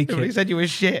going to make Everybody it. said you were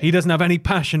shit. He doesn't have any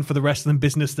passion for the wrestling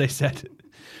business, they said.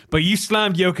 But you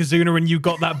slammed Yokozuna and you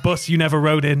got that bus you never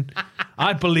rode in.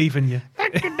 I believe in you.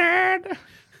 Thank you, Dad.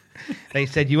 They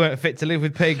said you weren't fit to live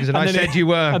with pigs, and I said you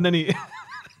were. And then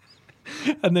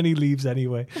he leaves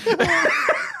anyway.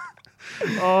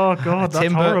 Oh, God,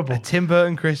 that's horrible. A Tim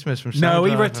Burton Christmas from No,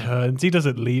 he Snowdriver. returns. He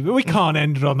doesn't leave. We can't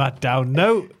end it on that down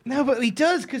note. No, but he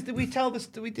does, because we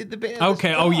did the bit.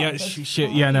 Okay, oh yeah, shit.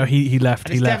 Yeah, no, he left.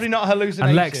 And He it's left. definitely not a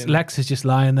hallucination. And Lex is just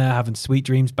lying there having sweet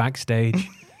dreams backstage.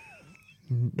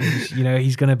 You know,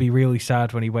 he's going to be really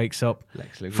sad when he wakes up.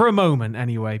 Lex Luger. For a moment,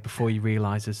 anyway, before he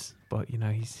realizes. But, you know,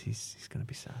 he's going to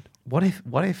be sad. What if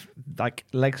like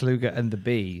Lex Luger and the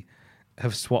Bee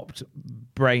have swapped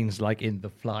brains like in The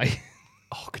Fly?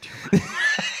 Oh, could you?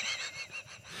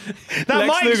 That Lex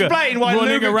might Luger explain why running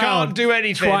Luger around can't do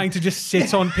anything. trying to just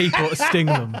sit on people to sting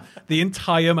them the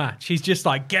entire match. He's just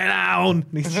like, get down.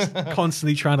 And he's just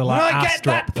constantly trying to like When I ass get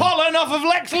drop that them. pollen off of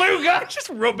Lex Luger. Just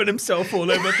rubbing himself all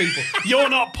over people. You're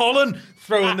not pollen.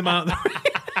 Throwing them out the ring.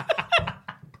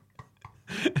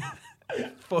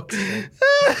 Fuck's sake.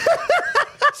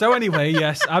 So anyway,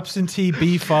 yes, absentee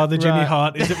B father Jimmy Right.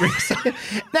 Hart is at ringside.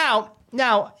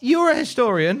 Now, you're a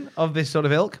historian of this sort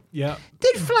of ilk. Yeah.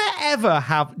 Did Flair ever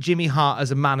have Jimmy Hart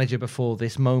as a manager before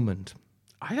this moment?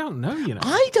 I don't know, you know.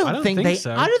 I don't think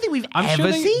so. I don't think we've I'm ever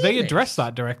sure seen they this. address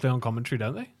that directly on commentary,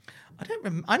 don't they? I don't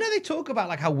remember. I know they talk about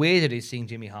like how weird it is seeing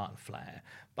Jimmy Hart and Flair,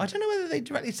 but I don't know whether they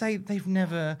directly say they've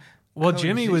never. Well,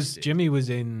 Jimmy was coexisted.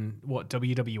 in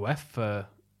WWF for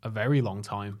a very long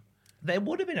time. There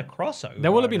would have been a crossover.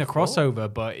 There would have been I'd a thought.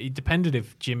 crossover, but it depended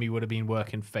if Jimmy would have been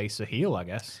working face or heel, I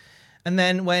guess. And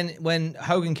then when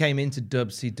Hogan came into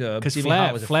WCW, Because Jimmy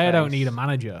Hart was a Flair don't face. need a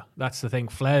manager. That's the thing.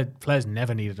 Flair's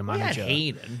never needed a He had manager.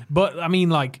 Heenan. But I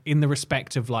mean, like in the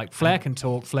respect of like Flair can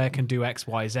talk, Flair can do X,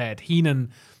 Y, Z.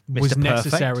 Heenan was Mr. Perfect.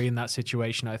 necessary in that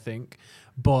situation, I think.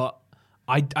 But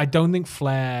I don't think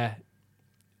Flair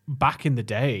back in the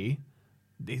day.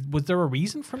 Was there a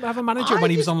reason for him to have a manager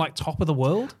when he was on like top of the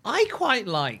world? I quite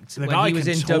liked The when guy he was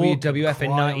can in talk and WWF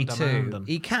in cry on '92. demand.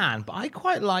 He can, but I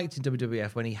quite liked in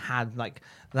WWF when he had like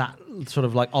that sort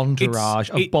of like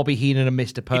entourage of it- Bobby Heenan and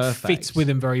Mr. Perfect. It fits with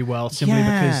him very well, simply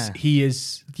Yeah. because he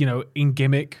is, you know, in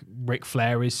gimmick, Ric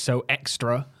Flair is so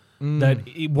extra Mm.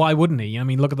 that why wouldn't he? I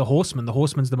mean, look at the Horsemen. The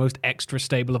Horsemen's the most extra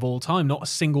stable of all time. Not a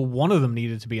single one of them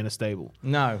needed to be in a stable.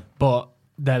 No. But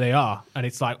there they are. And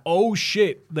it's like, oh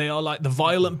shit, they are like the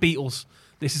violent Beatles.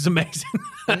 This is amazing.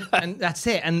 and that's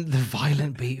it. And the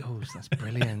violent Beatles. That's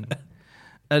brilliant.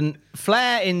 And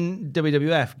Flair in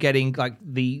WWF getting like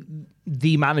the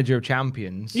manager of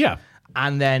champions. Yeah.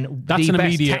 And then That's the an best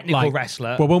immediate, technical like,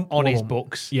 wrestler boom, on his boom.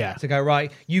 books. Yeah. To go, right,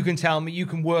 you can tell me, you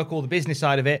can work all the business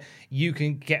side of it. You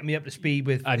can get me up to speed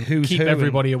with And who's keep who.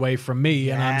 everybody away from me,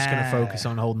 and I'm just going to Yeah. focus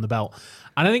on holding the belt.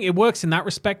 And I think it works in that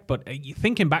respect. But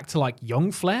thinking back to like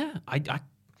young Flair, I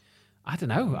don't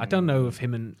know. I don't know if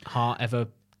him and Hart ever.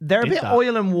 They're a did bit that.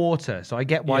 oil and water, so I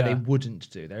get why Yeah. they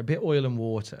wouldn't do. They're a bit oil and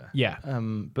water. Yeah.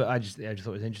 But I just thought it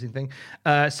was an interesting thing.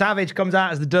 Savage comes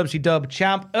out as the WCW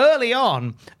champ early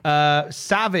on.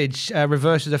 Savage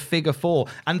reverses a figure four,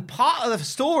 and part of the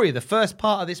story, the first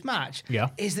part of this match,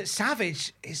 is that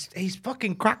Savage he's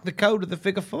fucking cracked the code of the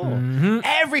figure four. Mm-hmm.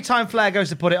 Every time Flair goes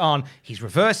to put it on, he's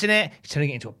reversing it, he's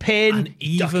turning it into a pin,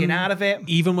 ducking out of it.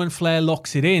 Even when Flair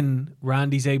locks it in,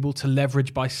 Randy's able to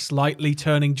leverage by slightly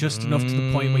turning just enough to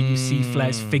the point where you see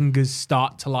Flair's fingers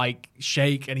start to like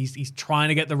shake, and he's trying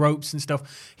to get the ropes and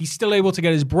stuff. He's still able to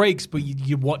get his breaks, but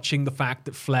you're watching the fact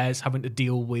that Flair's having to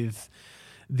deal with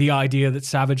the idea that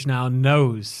Savage now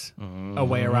knows a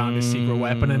way around his secret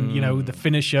weapon, and you know the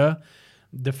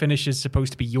finisher's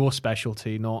supposed to be your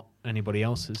specialty, not anybody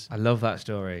else's. I love that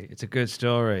story. It's a good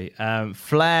story.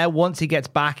 Flair, once he gets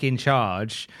back in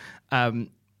charge,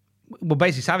 well,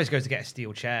 basically, Savage goes to get a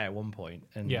steel chair at one point,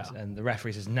 and the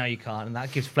referee says, no, you can't. And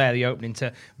that gives Flair the opening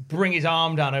to bring his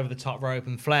arm down over the top rope,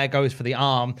 and Flair goes for the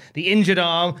arm, the injured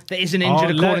arm that isn't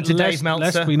injured, according to Dave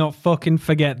Meltzer. Lest we not fucking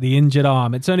forget the injured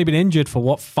arm. It's only been injured for,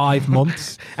 what, 5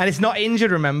 months? And it's not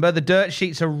injured, remember? The dirt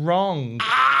sheets are wrong.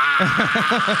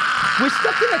 We're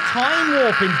stuck in a time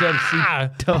warp in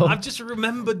WCW. I've just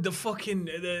remembered the fucking...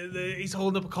 he's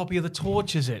holding up a copy of The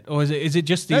Torch, is it? Or is it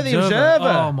just The No, Observer? the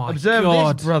Observer. Oh, my Observe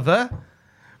God. this, brother.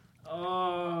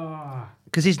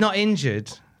 Because he's not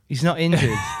injured. He's not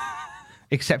injured.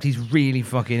 Except he's really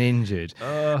fucking injured.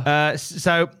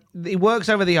 So he works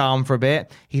over the arm for a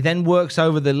bit. He then works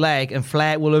over the leg, and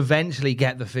Flair will eventually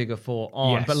get the figure 4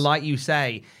 on. Yes. But like you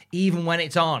say, even when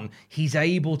it's on, he's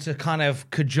able to kind of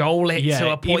cajole it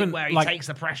to a point where he takes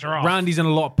the pressure off. Randy's in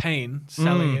a lot of pain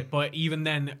selling it, but even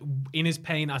then, in his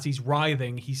pain, as he's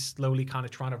writhing, he's slowly kind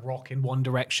of trying to rock in one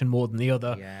direction more than the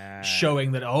other,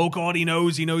 showing that, oh God, he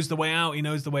knows the way out, he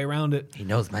knows the way around it. He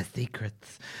knows my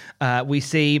secrets. We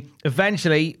see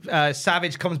eventually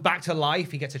Savage comes back to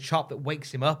life. He gets a chop that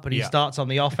wakes him up, and he starts on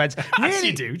the offense. As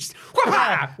you do, just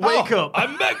wake up.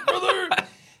 I'm back, brother.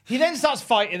 He then starts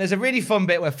fighting. There's a really fun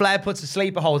bit where Flair puts a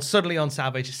sleeper hold suddenly on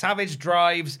Savage. Savage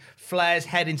drives Flair's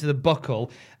head into the buckle.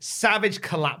 Savage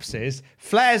collapses.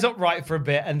 Flair's upright for a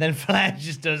bit, and then Flair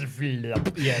just does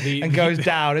flop and goes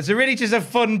down. It's really just a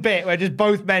fun bit where just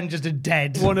both men just are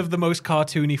dead. One of the most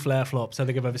cartoony Flair flops I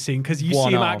think I've ever seen, because you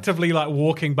see him actively like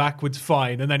walking backwards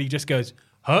fine, and then he just goes,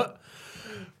 huh?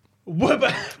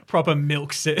 Proper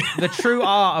milks it. The true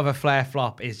art of a Flair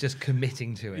flop is just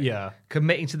committing to it. Yeah.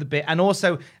 Committing to the bit, and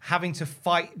also having to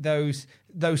fight those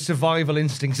survival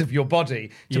instincts of your body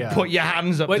to put your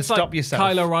hands up to stop yourself.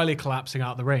 Kyle O'Reilly collapsing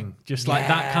out the ring. Just like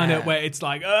that kind of where it's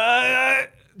like,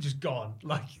 just gone.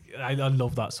 Like, I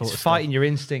love that sort of stuff. Fighting your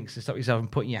instincts to stop yourself and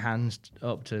putting your hands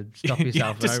up to stop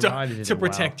yourself. to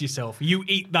protect yourself. You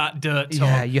eat that dirt, Tom.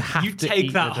 Yeah, you have to take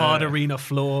eat that the hard dirt. arena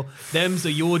floor. Them's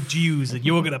are your dues, and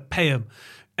you're going to pay them.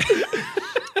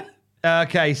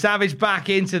 Okay, Savage back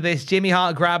into this. Jimmy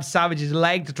Hart grabs Savage's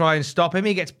leg to try and stop him.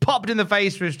 He gets popped in the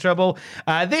face for his trouble.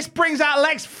 This brings out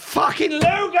Lex fucking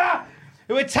Luger,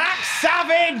 who attacks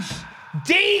Savage.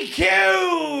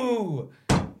 DQ!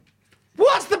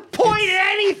 What's the point in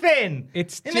anything?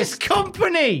 It's in this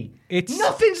company. It's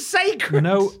nothing sacred.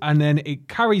 No, and then it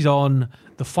carries on.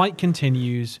 The fight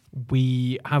continues.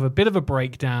 We have a bit of a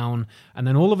breakdown, and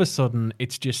then all of a sudden,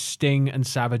 it's just Sting and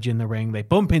Savage in the ring. They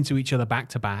bump into each other back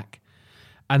to back.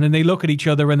 And then they look at each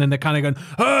other, and then they're kind of going,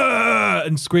 ah!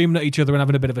 And screaming at each other and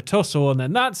having a bit of a tussle. And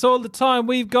then that's all the time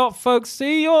we've got, folks.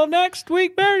 See you all next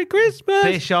week. Merry Christmas.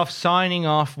 Bischoff signing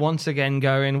off once again,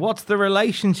 going, what's the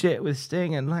relationship with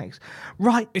Sting and Lex?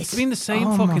 Right. It's been the same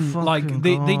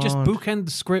they just bookend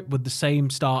the script with the same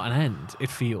start and end, it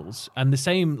feels. And the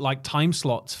same like time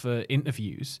slots for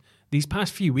interviews. These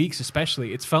past few weeks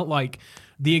especially, it's felt like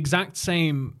the exact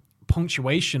same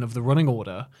punctuation of the running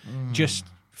order, just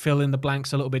fill in the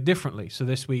blanks a little bit differently. So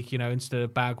this week, instead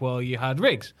of Bagwell, you had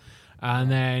Riggs.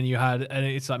 And then you had, and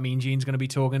it's like Mean Gene's going to be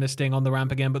talking to Sting on the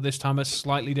ramp again, but this time a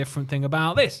slightly different thing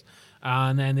about this.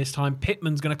 And then this time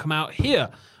Pittman's going to come out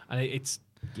here. And it's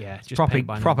just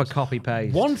proper copy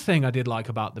paste. One thing I did like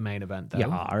about the main event,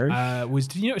 though, was,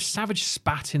 did you notice Savage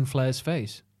spat in Flair's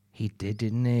face? He did,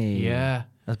 didn't he? Yeah.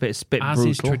 That's a bit spit As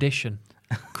brutal. is tradition.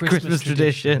 Christmas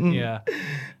tradition. Yeah.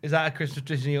 Is that a Christmas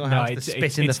tradition in your house? It's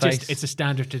spit in the face? It's a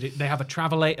standard tradition. They have a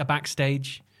travelator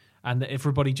backstage, and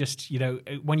everybody just,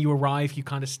 when you arrive, you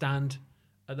kind of stand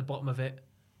at the bottom of it.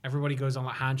 Everybody goes on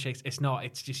like handshakes. It's not.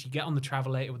 It's just you get on the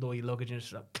travelator with all your luggage and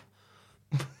just like,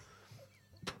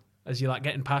 as you're like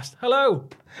getting past. Hello,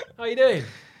 how you doing?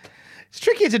 It's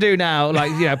trickier to do now,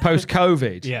 like,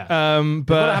 post-COVID. Yeah. But you've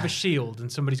got to have a shield, and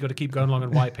somebody's got to keep going along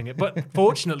and wiping it. But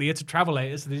fortunately, it's a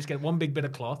travelator, so they just get one big bit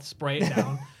of cloth, spray it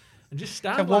down, and just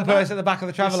stand. Have one person at the back of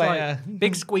the Just travelator. like,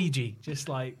 big squeegee, just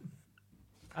like,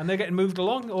 and they're getting moved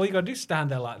along. All you got to do is stand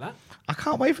there like that. I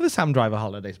can't wait for the Sam Driver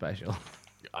holiday special.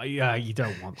 Yeah, you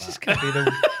don't want that. It's going to be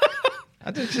the.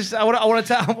 I want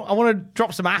to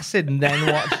drop some acid and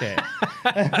then watch it.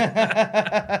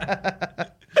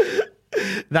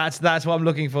 That's what I'm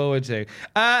looking forward to.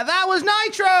 That was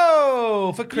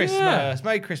Nitro for Christmas. Yeah.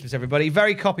 Merry Christmas, everybody.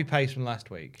 Very copy paste from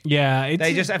last week. Yeah, I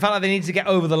felt like they needed to get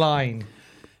over the line.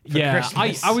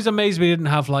 Christmas. I was amazed we didn't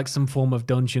have like some form of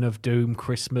Dungeon of Doom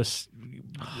Christmas,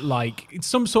 like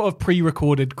some sort of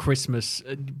pre-recorded Christmas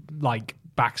like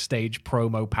backstage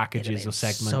promo packages or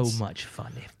segments. So much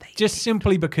fun if they just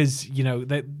simply because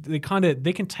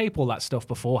they can tape all that stuff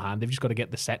beforehand. They've just got to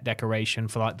get the set decoration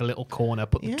for like the little corner,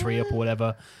 put the tree up or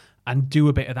whatever, and do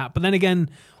a bit of that. But then again,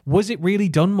 was it really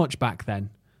done much back then?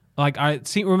 Like, I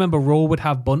seem to remember Raw would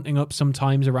have bunting up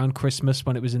sometimes around Christmas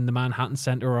when it was in the Manhattan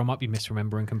Center, or I might be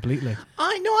misremembering completely.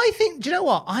 I think, do you know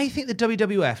what? I think the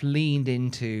WWF leaned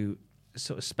into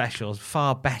sort of specials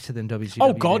far better than WCW.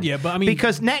 Oh, God, yeah. But I mean,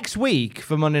 because next week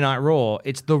for Monday Night Raw,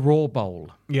 it's the Raw Bowl.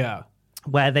 Yeah.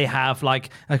 Where they have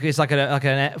it's like an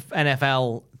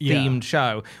NFL themed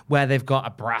show where they've got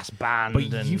a brass band.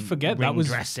 But you forget that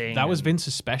was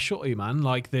Vince's specialty, man.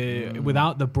 Like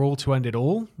without the Brawl to End It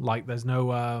All, like there's no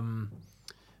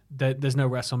there's no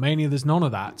WrestleMania, there's none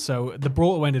of that. So the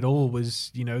Brawl to End It All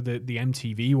was the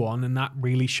MTV one, and that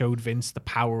really showed Vince the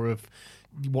power of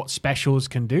what specials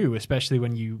can do, especially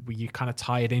when you kind of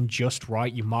tie it in just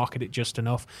right, you market it just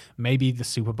enough. Maybe the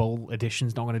Super Bowl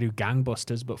edition's not going to do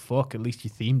gangbusters, but fuck, at least you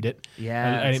themed it.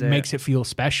 Yeah, and it makes it feel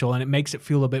special, and it makes it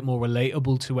feel a bit more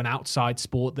relatable to an outside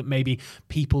sport that maybe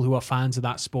people who are fans of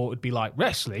that sport would be like,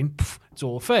 wrestling, pff, it's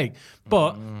all fake.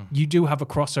 But you do have a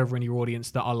crossover in your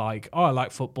audience that are like, oh, I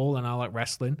like football and I like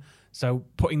wrestling. So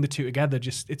putting the two together,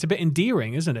 it's a bit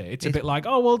endearing, isn't it? It's a bit like,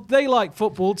 oh, well, they like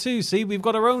football too. See, we've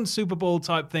got our own Super Bowl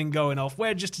type thing going off.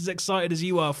 We're just as excited as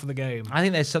you are for the game. I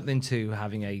think there's something to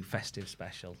having a festive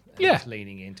special. Just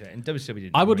leaning into it. And WWE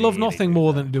didn't I would love really nothing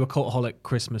more than to do a Cultaholic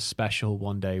Christmas special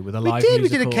one day with a live musical.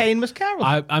 musical. We did a Kane Must Carol.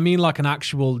 I mean like an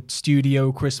actual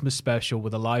studio Christmas special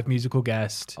with a live musical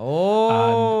guest.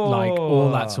 Oh. And like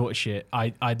all that sort of shit.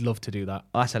 I'd love to do that.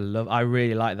 That's a love. I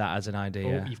really like that as an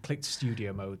idea. Oh, you've clicked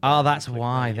studio mode. Oh, that's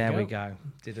why. There we go.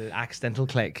 Did an accidental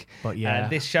click. But yeah.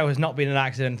 This show has not been an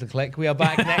accidental click. We are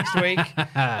back next week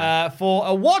for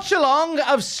a watch-along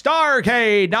of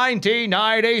Starrcade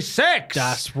 1996.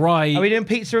 That's right. Are we doing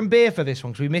pizza and beer for this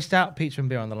one? Because we missed out pizza and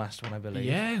beer on the last one, I believe.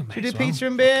 Yeah, should we do pizza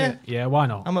and beer? Yeah, why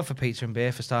not? I'm up for pizza and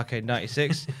beer for Starrcade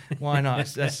 96. Why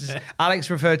not?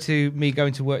 Alex referred to me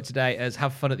going to work today as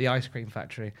have fun at the ice cream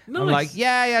factory. Nice. I'm like,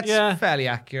 it's fairly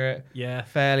accurate. Yeah.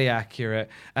 Fairly accurate.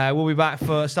 We'll be back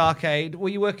for Starrcade. What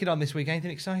are you working on this week?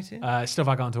 Anything exciting? Stuff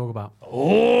I can't talk about.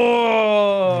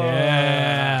 Oh!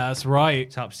 Yeah, that's right.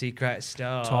 Top secret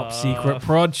stuff. Top secret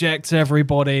projects,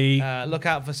 everybody. Look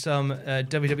out for some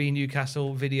WWE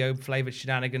Newcastle video flavoured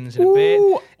shenanigans in a bit.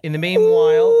 In the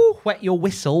meanwhile, wet your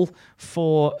whistle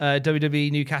for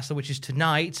WWE Newcastle, which is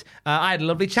tonight. I had a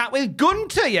lovely chat with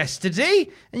Gunter yesterday,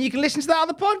 and you can listen to that on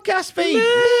the podcast feed.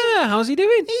 Yeah, how's he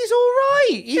doing? He's all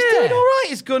right. He's doing all right.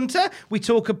 It's Gunter. We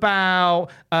talk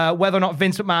about whether or not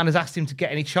Vince McMahon has asked him to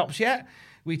get any chops yet.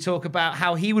 We talk about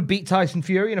how he would beat Tyson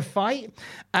Fury in a fight.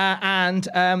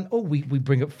 We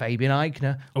bring up Fabian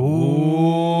Eichner.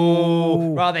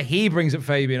 Ooh. Rather, he brings up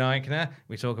Fabian Eichner.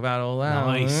 We talk about all that.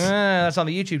 Nice. That's on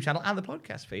the YouTube channel and the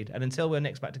podcast feed. And until we're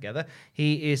next back together,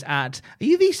 he is at... Are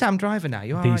you the Sam Driver now?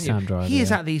 You are, aren't you? Sam Driver, He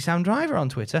is at the Sam Driver on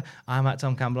Twitter. I'm at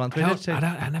Tom Campbell on Twitter too.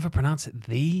 I never pronounce it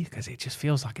the, because it just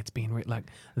feels like it's being written like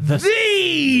the.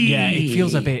 Yeah, it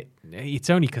feels a bit... It's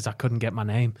only because I couldn't get my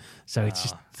name. So it's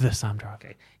just the Sam Driver.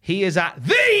 Okay. He is at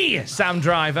the Sam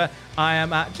Driver. I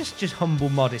am at just humble,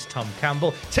 modest Tom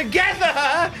Campbell.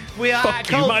 Together, we are Fuck at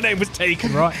you, Cult... my name was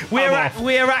taken, right? we are at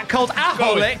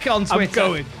Cultaholic on Twitter. I'm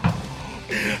going.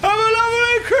 Have a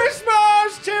lovely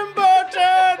Christmas, Tim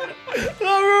Burton.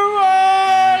 Love you,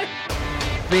 bye.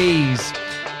 These.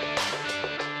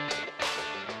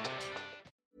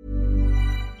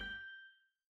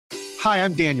 Hi,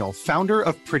 I'm Daniel, founder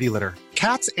of Pretty Litter.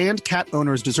 Cats and cat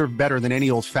owners deserve better than any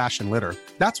old-fashioned litter.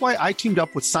 That's why I teamed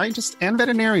up with scientists and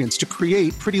veterinarians to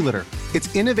create Pretty Litter.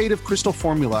 Its innovative crystal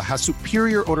formula has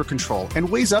superior odor control and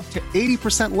weighs up to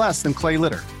 80% less than clay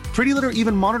litter. Pretty Litter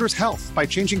even monitors health by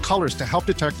changing colors to help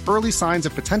detect early signs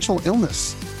of potential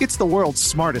illness. It's the world's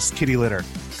smartest kitty litter.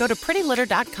 Go to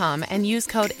prettylitter.com and use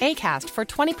code ACAST for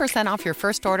 20% off your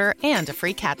first order and a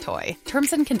free cat toy.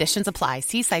 Terms and conditions apply.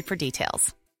 See site for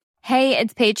details. Hey,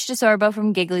 it's Paige DeSorbo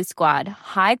from Giggly Squad.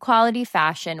 High quality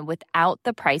fashion without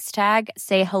the price tag.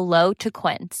 Say hello to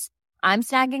Quince. I'm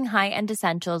snagging high-end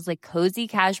essentials like cozy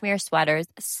cashmere sweaters,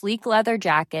 sleek leather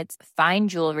jackets, fine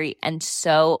jewelry, and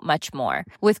so much more.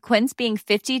 With Quince being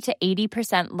 50 to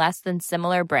 80% less than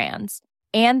similar brands.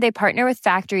 And they partner with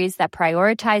factories that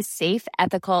prioritize safe,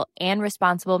 ethical, and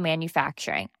responsible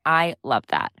manufacturing. I love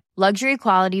that. Luxury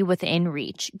quality within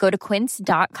reach. Go to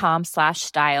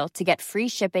quince.com/style to get free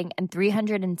shipping and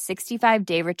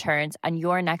 365-day returns on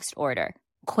your next order.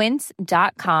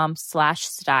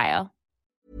 Quince.com/style.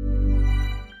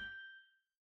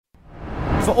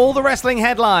 For all the wrestling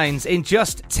headlines in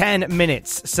just 10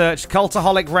 minutes, search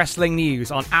Cultaholic Wrestling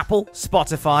News on Apple,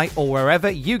 Spotify, or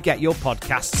wherever you get your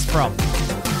podcasts from.